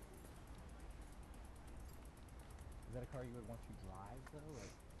 Is that a car you would want to drive though?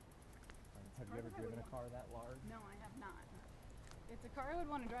 Like have you Car ever that I would driven a want- car that large? no, I have not. It's a car I would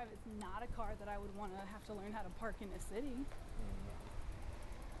want to drive. It's not a car that I would want to have to learn how to park in a city.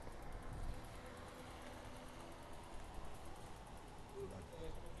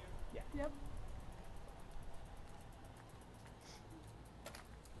 Yeah. Yep.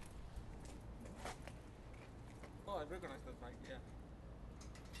 Oh, I recognize that bike. Yeah.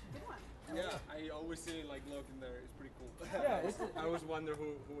 Good one. Yeah, I always see it like look in there. It's pretty cool. Yeah, it's I always wonder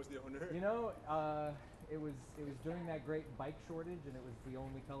who was the owner. you know, it was during that great bike shortage, and it was the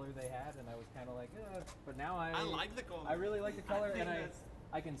only color they had, and I was kind of like, but now I like the color. I really like the color, think and that's-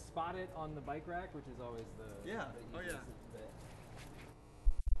 I can spot it on the bike rack, which is always the Yeah. the Oh, yeah. easiest bit.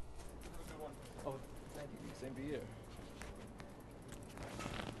 Good one. Oh, thank you. Same to you.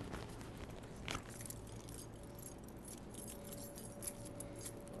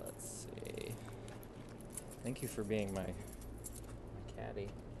 Let's see. Thank you for being my caddy.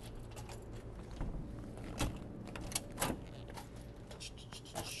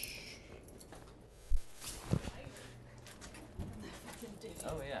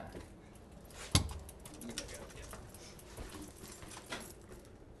 Oh yeah.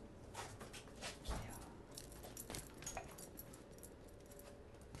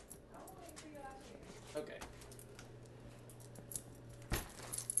 Okay.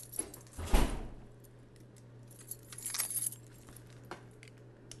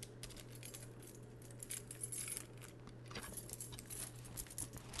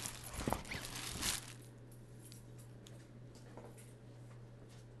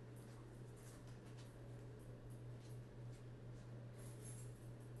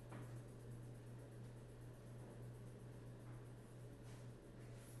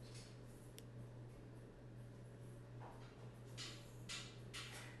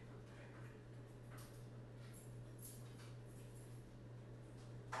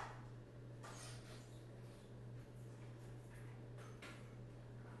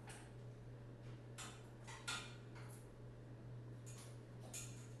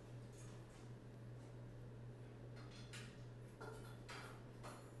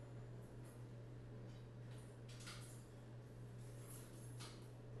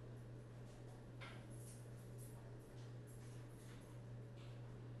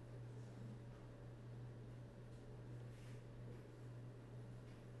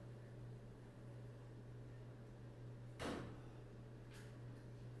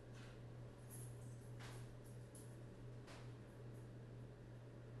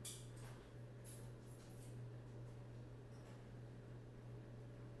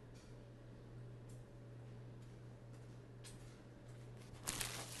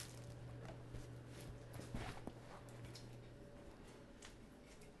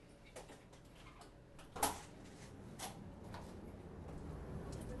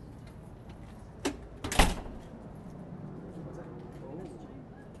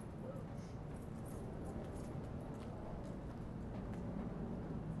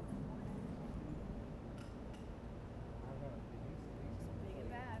 Big and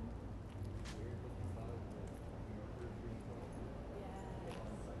bad.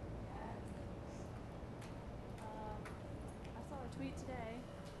 I saw a tweet today.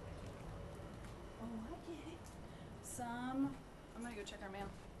 Oh, I get it. I'm gonna go check our mail.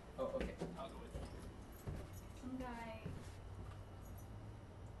 Oh, okay. I'll go with you. Some guy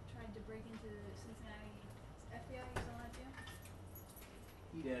tried to break into Cincinnati FBI. You saw that too?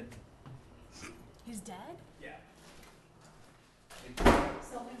 He did. He's dead? Yeah.